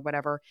oil or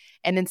whatever.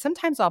 And then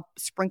sometimes I'll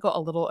sprinkle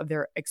a little of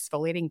their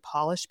exfoliating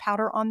polish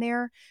powder on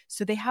there.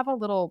 So they have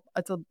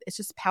it's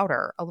just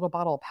powder, a little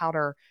bottle of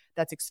powder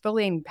that's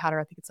exfoliating powder.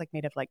 I think it's like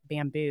made of like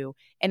bamboo.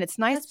 And it's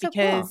nice That's so cool.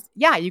 because,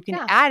 yeah, you can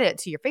Yeah. add it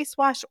to your face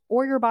wash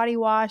or your body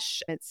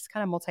wash. It's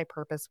kind of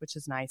multi-purpose, which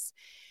is nice.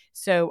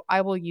 So I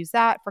will use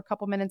that for a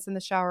couple minutes in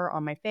the shower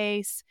on my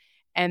face.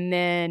 And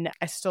then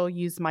I still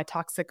use my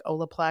toxic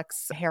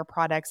Olaplex hair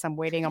products. I'm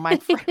waiting on my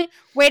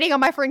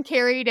friend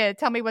Carrie to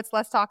tell me what's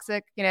less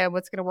toxic,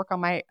 what's going to work on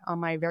my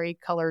very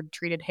colored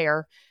treated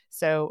hair.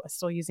 So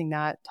still using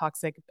that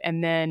toxic.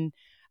 And then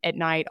at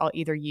night, I'll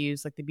either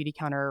use like the Beauty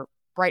Counter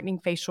brightening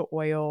facial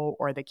oil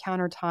or the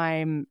Counter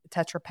Time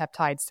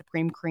tetrapeptide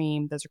supreme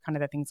cream. Those are kind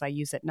of the things I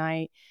use at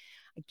night.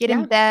 I get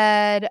in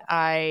bed.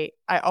 I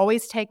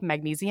always take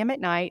magnesium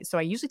at night. So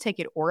I usually take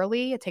it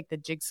orally. I take the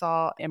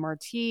Jigsaw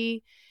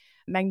MRT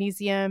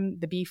magnesium,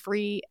 the Be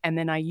Free, and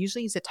then I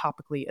usually use it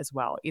topically as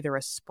well, either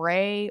a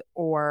spray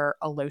or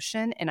a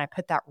lotion. And I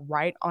put that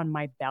right on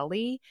my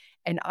belly.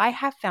 And I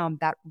have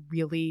found that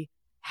really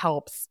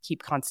helps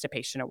keep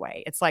constipation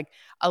away. It's like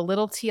a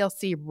little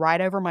TLC right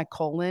over my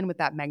colon with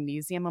that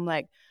magnesium. I'm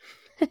like,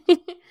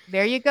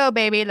 there you go,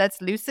 baby.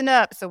 Let's loosen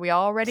up. So we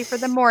all ready for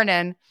the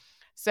morning.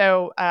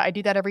 So I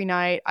do that every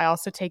night. I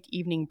also take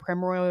evening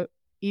primrose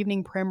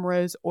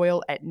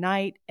oil at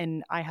night.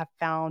 And I have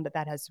found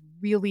that has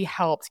really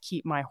helped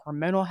keep my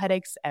hormonal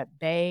headaches at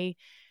bay.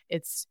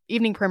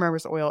 Evening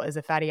primrose oil is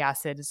a fatty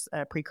acid, is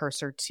a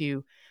precursor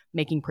to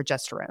making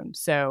progesterone.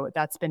 So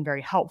that's been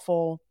very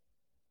helpful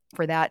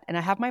for that. And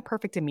I have my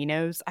Perfect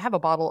Aminos. I have a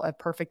bottle of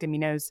Perfect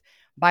Aminos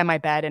by my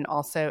bed and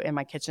also in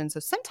my kitchen. So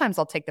sometimes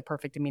I'll take the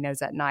Perfect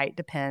Aminos at night,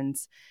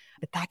 depends.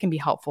 But that can be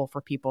helpful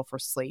for people for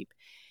sleep.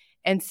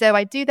 And so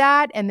I do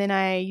that. And then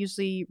I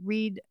usually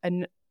read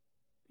a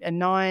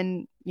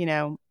non-learning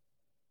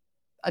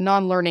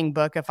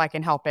book if I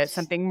can help it,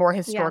 something more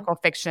historical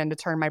fiction to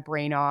turn my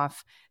brain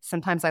off.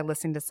 Sometimes I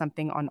listen to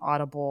something on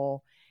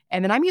Audible.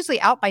 And then I'm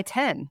usually out by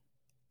 10.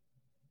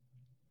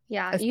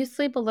 Yeah, you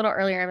sleep a little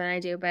earlier than I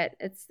do, but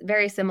it's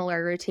very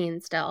similar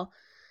routine still.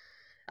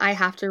 I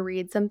have to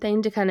read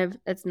something to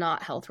it's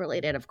not health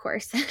related, of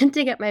course, to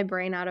get my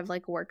brain out of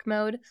like work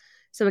mode.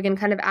 So again,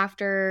 kind of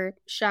after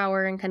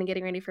shower and kind of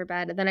getting ready for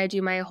bed, then I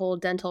do my whole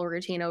dental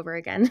routine over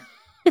again.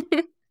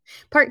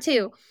 Part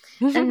 2.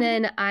 And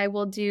then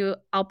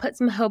I'll put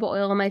some jojoba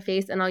oil on my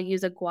face and I'll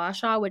use a gua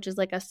sha, which is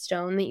like a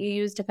stone that you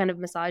use to kind of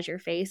massage your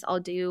face.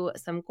 I'll do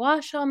some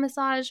gua sha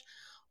massage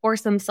or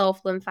some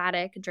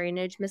self-lymphatic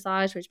drainage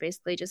massage, which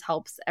basically just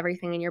helps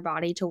everything in your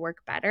body to work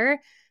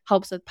better,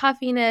 helps with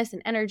puffiness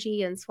and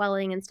energy and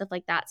swelling and stuff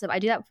like that. So I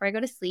do that before I go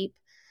to sleep.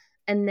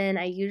 And then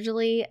I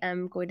usually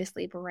am going to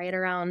sleep right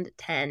around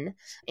 10.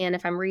 And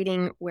if I'm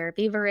reading Where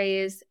Viva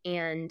Rays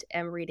and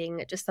am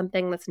reading just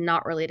something that's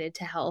not related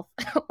to health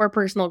or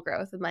personal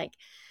growth, and like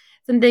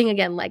something,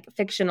 again, like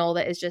fictional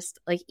that is just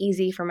like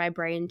easy for my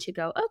brain to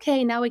go,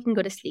 okay, now we can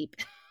go to sleep.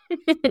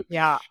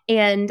 Yeah.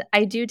 And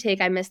I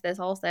missed this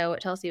also,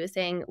 what Chelsea was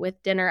saying,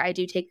 with dinner, I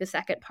do take the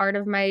second part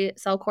of my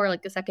cell core,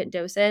 like the second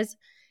doses.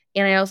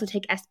 And I also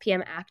take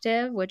SPM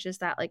active, which is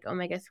that like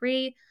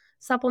omega-3.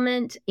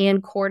 supplement,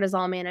 and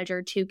cortisol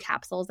manager, 2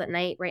 capsules at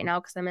night right now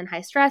because I'm in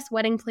high stress,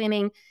 wedding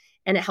planning,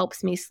 and it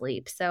helps me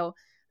sleep. So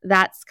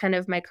that's kind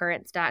of my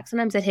current stack.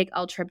 Sometimes I take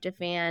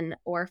L-tryptophan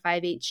or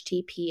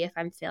 5-HTP if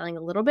I'm feeling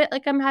a little bit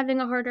like I'm having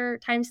a harder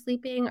time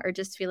sleeping or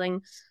just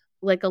feeling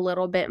like a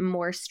little bit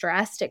more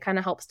stressed. It kind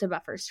of helps to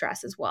buffer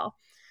stress as well.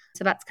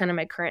 So that's kind of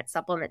my current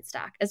supplement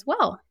stack as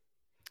well.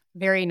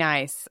 Very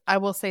nice. I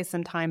will say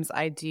sometimes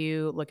I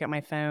do look at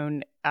my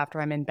phone after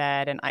I'm in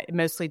bed, and I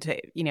mostly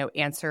to,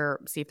 answer,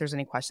 see if there's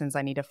any questions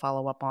I need to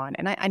follow up on.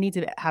 And I need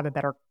to have a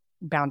better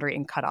boundary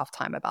and cutoff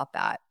time about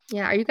that.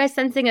 Yeah. Are you guys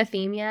sensing a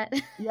theme yet?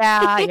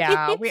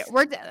 Yeah.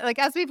 We're like,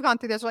 as we've gone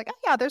through this, we're like, oh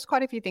yeah, there's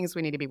quite a few things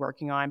we need to be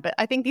working on. But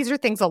I think these are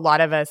things a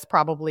lot of us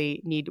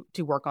probably need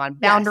to work on.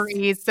 Boundaries,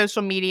 yes.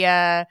 Social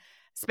media,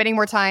 spending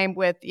more time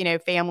with,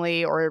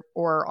 family or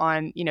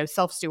on,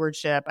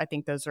 self-stewardship. I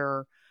think those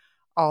are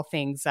all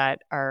things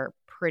that are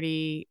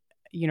pretty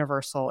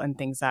universal and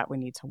things that we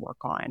need to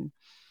work on.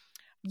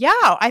 Yeah,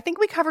 I think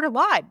we covered a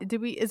lot.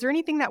 Is there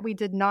anything that we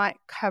did not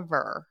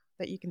cover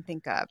that you can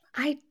think of?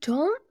 I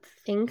don't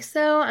think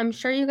so. I'm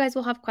sure you guys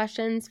will have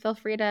questions. Feel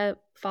free to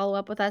follow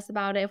up with us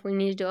about it. If we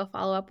need to do a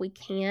follow-up, we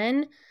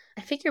can.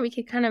 I figure we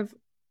could kind of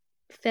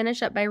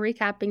finish up by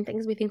recapping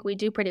things we think we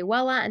do pretty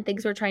well at and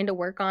things we're trying to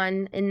work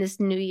on in this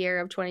new year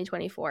of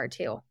 2024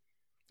 too.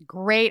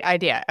 Great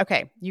idea.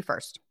 Okay, you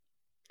first.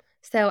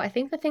 So I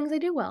think the things I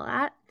do well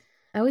at,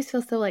 I always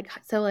feel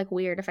so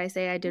weird if I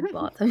say I did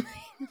well at something.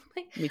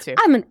 Me too.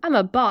 I'm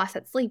a boss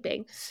at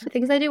sleeping. The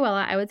things I do well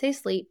at, I would say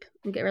sleep.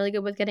 I get really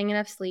good with getting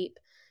enough sleep.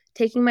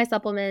 Taking my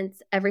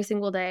supplements every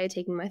single day.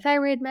 Taking my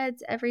thyroid meds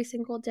every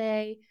single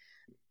day.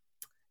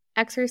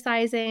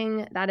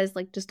 Exercising. That is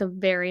like just a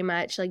very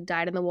much like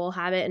dyed in the wool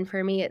habit. And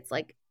for me,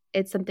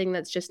 it's something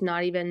that's just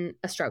not even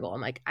a struggle.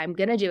 I'm like, I'm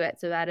going to do it.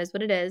 So that is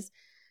what it is.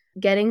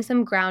 Getting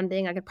some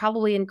grounding. I could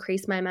probably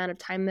increase my amount of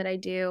time that I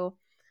do.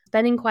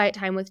 Spending quiet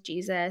time with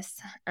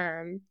Jesus,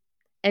 and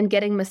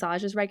getting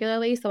massages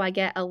regularly. So I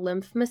get a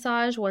lymph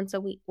massage once a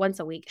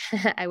week,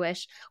 I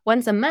wish,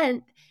 once a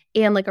month,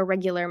 and like a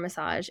regular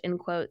massage in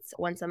quotes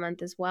once a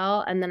month as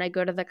well. And then I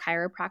go to the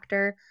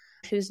chiropractor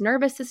who's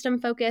nervous system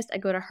focused. I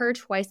go to her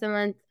twice a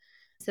month.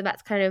 So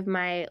that's kind of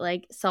my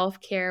like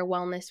self-care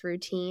wellness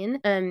routine.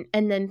 And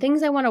then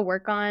things I want to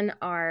work on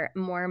are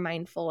more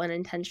mindful and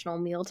intentional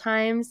meal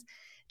times,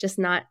 just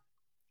not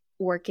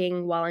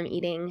working while I'm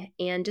eating,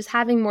 and just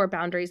having more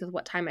boundaries with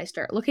what time I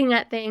start looking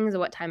at things,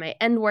 what time I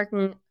end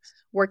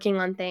working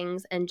on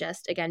things, and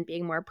just, again,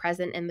 being more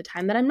present in the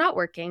time that I'm not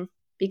working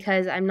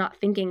because I'm not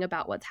thinking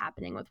about what's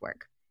happening with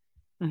work.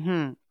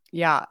 Mm-hmm.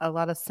 Yeah, a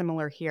lot of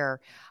similar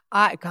here.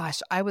 I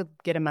would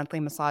get a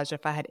monthly massage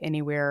if I had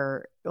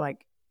anywhere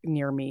like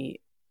near me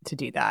to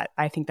do that.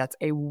 I think that's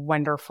a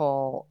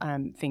wonderful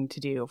thing to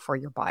do for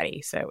your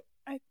body. So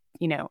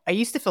I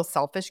used to feel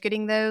selfish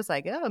getting those,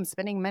 like, oh, I'm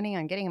spending money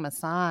on getting a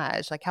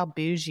massage, like how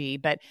bougie.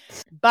 But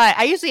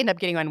I usually end up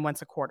getting one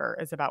once a quarter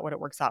is about what it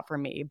works out for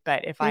me.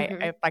 But if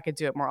I could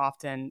do it more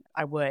often,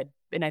 I would.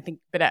 And I think,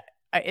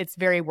 it's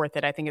very worth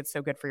it. I think it's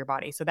so good for your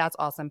body. So that's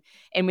awesome.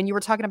 And when you were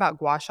talking about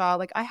gua sha,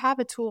 like I have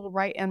a tool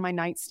right in my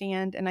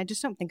nightstand and I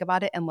just don't think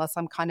about it unless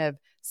I'm kind of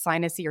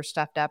sinusy or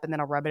stuffed up, and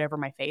then I'll rub it over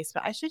my face.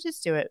 But I should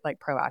just do it like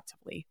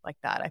proactively like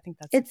that. I think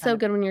it's so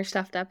good when you're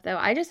stuffed up though.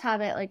 I just have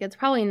it like, it's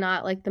probably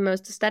not like the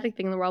most aesthetic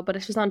thing in the world, but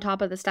it's just on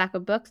top of the stack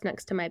of books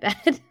next to my bed.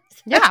 So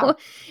yeah.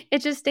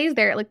 It just stays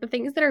there. Like the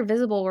things that are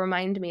visible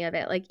remind me of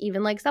it. Like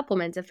even like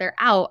supplements, if they're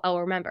out,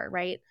 I'll remember,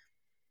 right?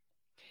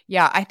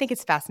 Yeah, I think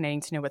it's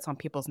fascinating to know what's on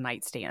people's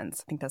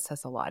nightstands. I think that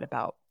says a lot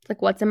about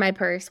like what's in my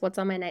purse, what's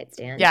on my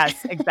nightstand.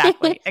 Yes,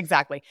 exactly.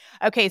 Exactly.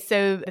 Okay,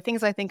 so the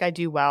things I think I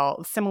do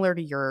well, similar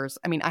to yours,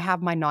 I mean, I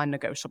have my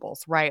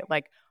non-negotiables, right?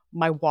 Like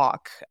my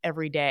walk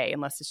every day,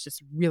 unless it's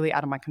just really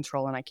out of my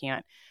control and I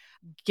can't.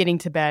 Getting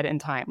to bed in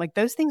time. Like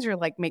those things are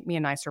like make me a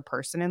nicer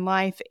person in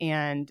life.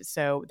 And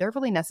so they're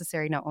really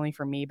necessary not only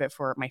for me, but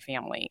for my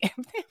family.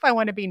 If I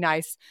want to be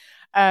nice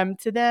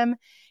to them,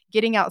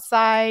 getting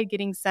outside,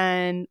 getting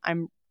sun,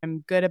 I'm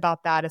good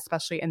about that,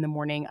 especially in the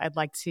morning. I'd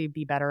like to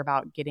be better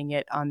about getting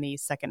it on the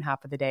second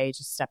half of the day,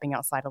 just stepping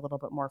outside a little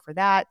bit more for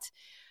that.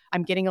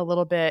 I'm getting a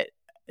little bit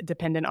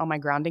dependent on my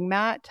grounding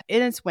mat.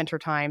 It's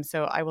wintertime,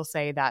 so I will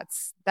say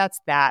that's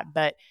that.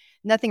 But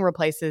nothing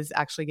replaces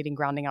actually getting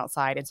grounding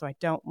outside. And so I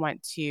don't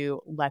want to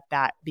let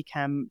that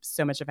become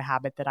so much of a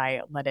habit that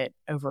I let it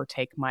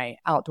overtake my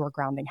outdoor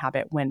grounding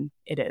habit when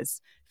it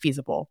is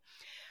feasible.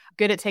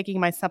 Good at taking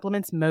my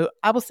supplements.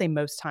 I will say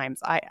most times.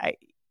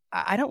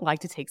 I don't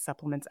like to take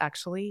supplements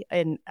actually,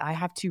 and I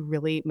have to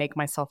really make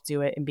myself do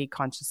it and be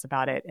conscious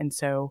about it. And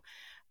so,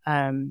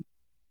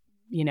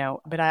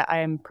 but I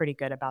am pretty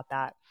good about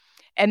that.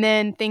 And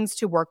then things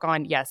to work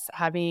on. Yes.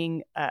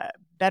 Having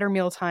better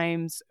meal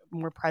times,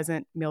 more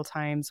present meal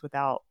times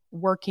without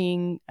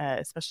working,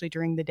 especially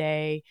during the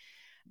day.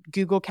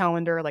 Google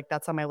Calendar, like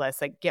that's on my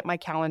list. Like get my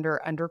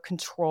calendar under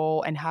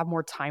control and have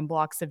more time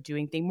blocks of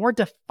doing things, more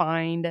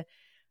defined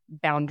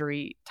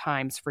boundary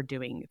times for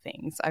doing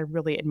things. I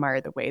really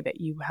admire the way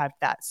that you have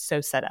that so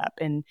set up,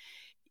 and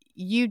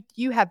you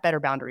have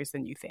better boundaries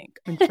than you think.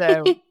 And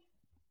so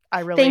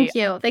I really Thank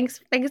you. Thanks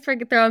for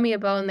throwing me a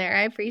bone there.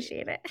 I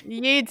appreciate it.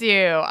 You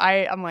do.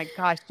 I'm like,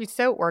 gosh, she's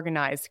so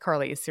organized.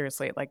 Carly is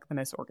seriously like the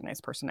most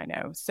organized person I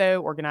know.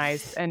 So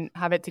organized and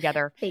have it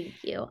together. Thank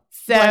you.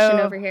 Blushing So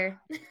over here.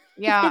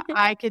 yeah,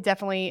 I could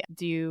definitely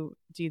do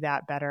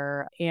that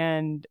better.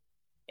 And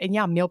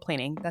yeah, meal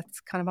planning. That's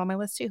kind of on my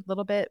list too. A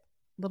little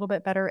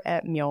bit better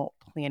at meal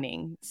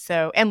planning.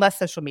 So, and less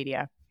social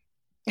media.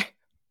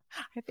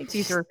 I think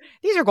these are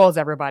goals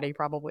everybody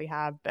probably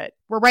have, but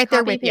we're right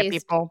there with you,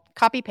 people.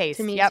 Copy paste.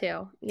 To me yep.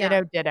 too.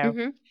 Yeah. Ditto.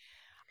 Mm-hmm.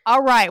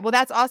 All right. Well,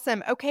 that's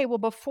awesome. Okay. Well,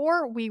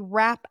 before we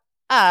wrap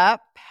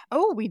up,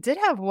 we did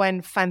have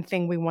one fun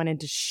thing we wanted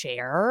to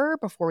share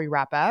before we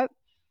wrap up.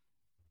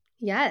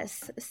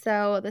 Yes.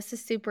 So this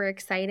is super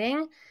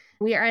exciting.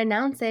 We are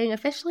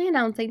officially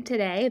announcing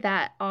today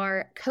that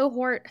our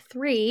cohort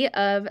 3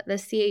 of the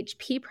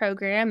CHP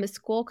program, the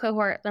school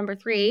cohort number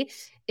 3,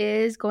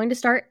 is going to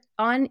start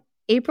on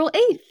April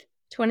 8th,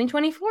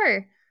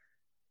 2024.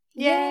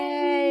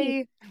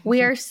 Yay!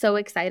 We are so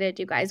excited,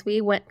 you guys.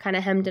 We went kind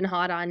of hemmed and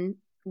hawed on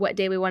what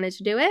day we wanted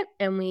to do it,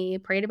 and we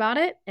prayed about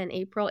it, and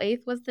April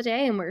 8th was the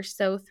day, and we're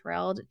so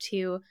thrilled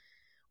to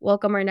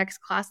welcome our next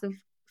class of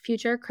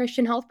future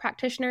Christian health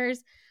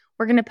practitioners.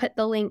 We're going to put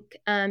the link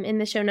in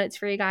the show notes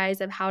for you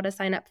guys of how to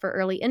sign up for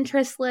early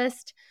interest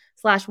list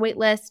 / wait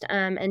list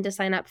and to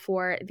sign up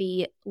for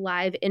the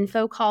live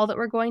info call that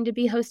we're going to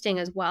be hosting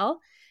as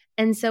well.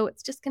 And so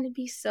it's just going to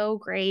be so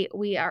great.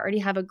 We already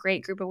have a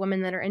great group of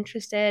women that are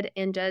interested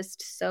and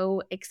just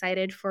so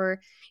excited for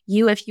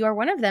you, if you are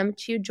one of them,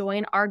 to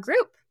join our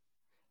group.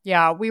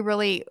 Yeah, we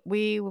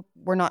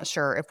were not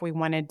sure if we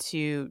wanted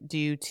to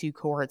do 2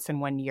 cohorts in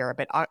 1 year,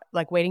 but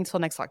like waiting till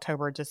next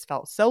October just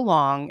felt so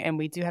long. And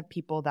we do have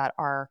people that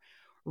are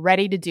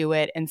ready to do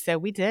it. And so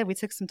we did. We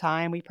took some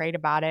time. We prayed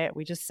about it.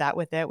 We just sat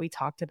with it. We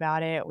talked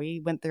about it. We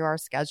went through our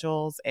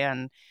schedules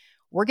and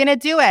we're going to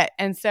do it.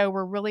 And so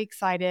we're really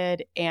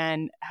excited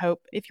and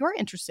hope if you're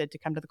interested to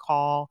come to the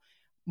call.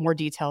 More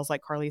details,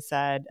 like Carly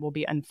said, will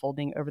be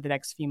unfolding over the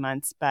next few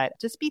months, but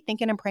just be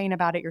thinking and praying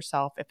about it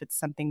yourself if it's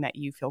something that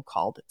you feel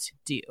called to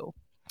do.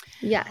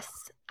 Yes,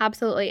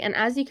 absolutely. And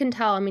as you can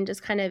tell, I mean,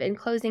 just kind of in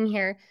closing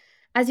here,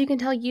 as you can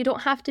tell, you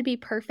don't have to be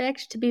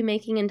perfect to be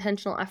making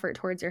intentional effort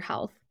towards your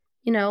health.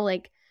 You know,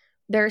 like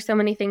there are so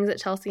many things that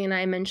Chelsea and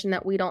I mentioned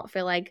that we don't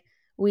feel like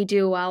we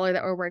do well or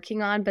that we're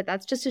working on, but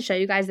that's just to show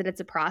you guys that it's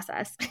a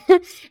process.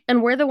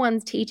 And we're the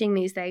ones teaching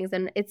these things,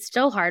 and it's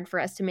still hard for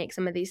us to make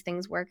some of these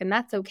things work, and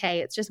that's okay.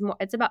 It's just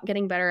it's about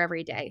getting better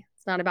every day.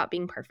 It's not about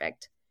being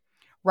perfect.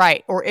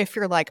 Right. Or if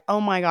you're like, oh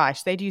my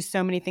gosh, they do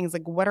so many things.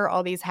 Like, what are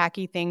all these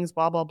hacky things?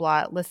 Blah, blah,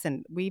 blah.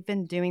 Listen, we've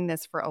been doing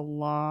this for a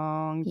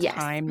long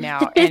time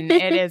now. And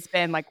it has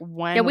been like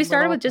one. Yeah, we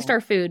started with just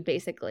our food,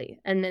 basically.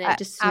 And then it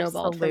just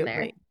snowballed from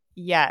there.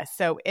 Yeah.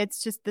 So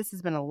it's just, this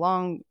has been a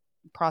long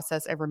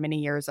process over many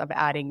years of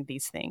adding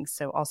these things.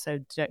 So also,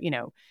 you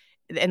know,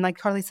 and like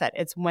Carly said,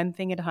 it's one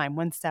thing at a time,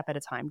 one step at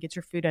a time. Get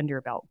your food under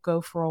your belt.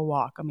 Go for a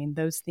walk. I mean,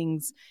 those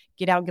things,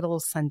 get out, get a little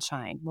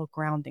sunshine, a little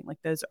grounding.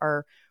 Like those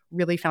are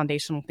really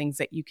foundational things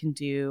that you can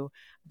do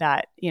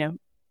that, you know,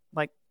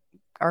 like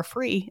are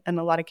free in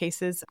a lot of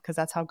cases because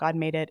that's how God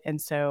made it.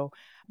 And so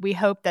we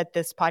hope that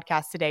this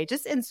podcast today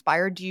just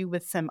inspired you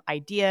with some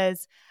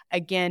ideas.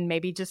 Again,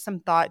 maybe just some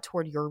thought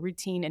toward your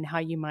routine and how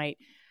you might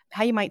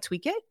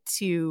tweak it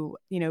to,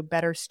 you know,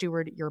 better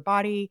steward your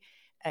body,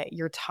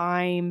 your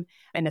time,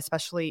 and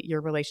especially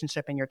your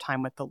relationship and your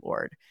time with the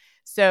Lord.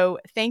 So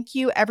thank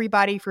you,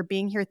 everybody, for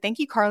being here. Thank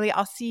you, Carly.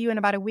 I'll see you in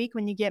about a week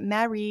when you get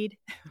married.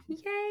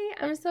 Yay.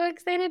 I'm so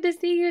excited to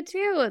see you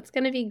too. It's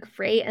going to be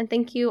great. And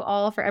thank you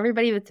all for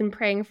everybody that's been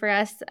praying for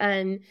us.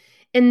 In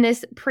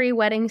this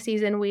pre-wedding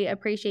season, we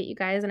appreciate you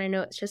guys. And I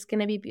know it's just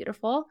going to be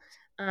beautiful.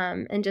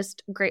 And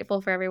just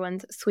grateful for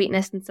everyone's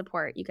sweetness and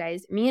support. You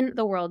guys mean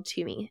the world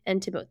to me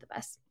and to both of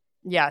us.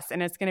 Yes,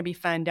 and it's going to be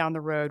fun down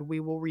the road. We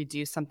will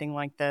redo something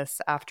like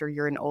this after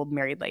you're an old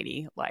married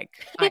lady like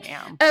I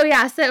am. Oh,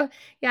 yeah. So,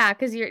 yeah,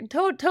 because you're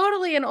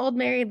totally an old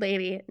married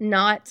lady,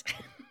 not.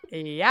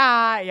 Yeah,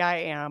 I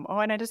am. Oh,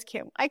 and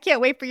I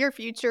can't wait for your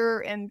future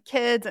and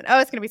kids. And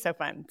it's going to be so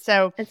fun.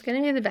 So it's going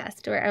to be the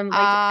best. Where I'm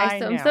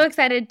so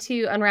excited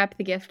to unwrap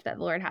the gift that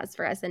the Lord has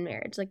for us in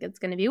marriage. Like, it's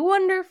going to be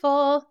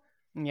wonderful.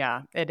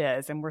 Yeah, it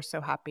is. And we're so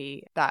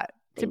happy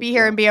to be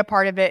here and be a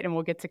part of it. And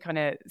we'll get to kind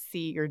of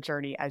see your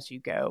journey as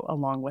you go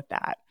along with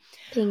that.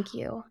 Thank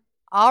you.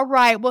 All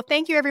right. Well,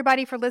 thank you,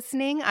 everybody, for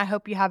listening. I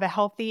hope you have a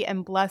healthy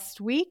and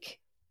blessed week,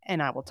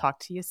 and I will talk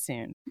to you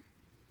soon.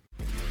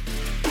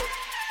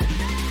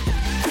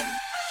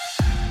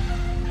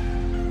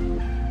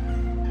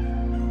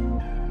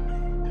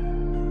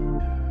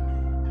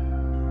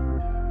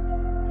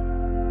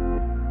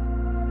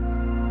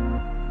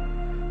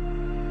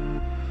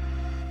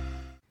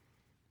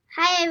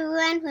 Hi,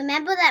 everyone. everyone.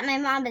 Remember that my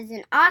mom is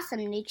an awesome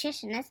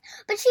nutritionist,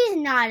 but she's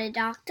not a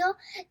doctor.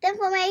 The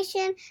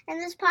information in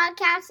this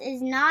podcast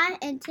is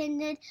not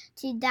intended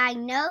to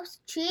diagnose,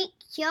 treat,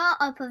 cure,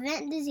 or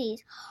prevent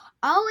disease.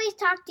 Always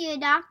talk to your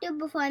doctor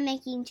before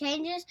making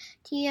changes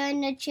to your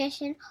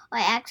nutrition or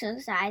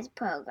exercise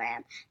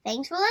program.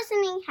 Thanks for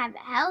listening. Have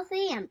a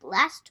healthy and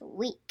blessed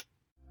week.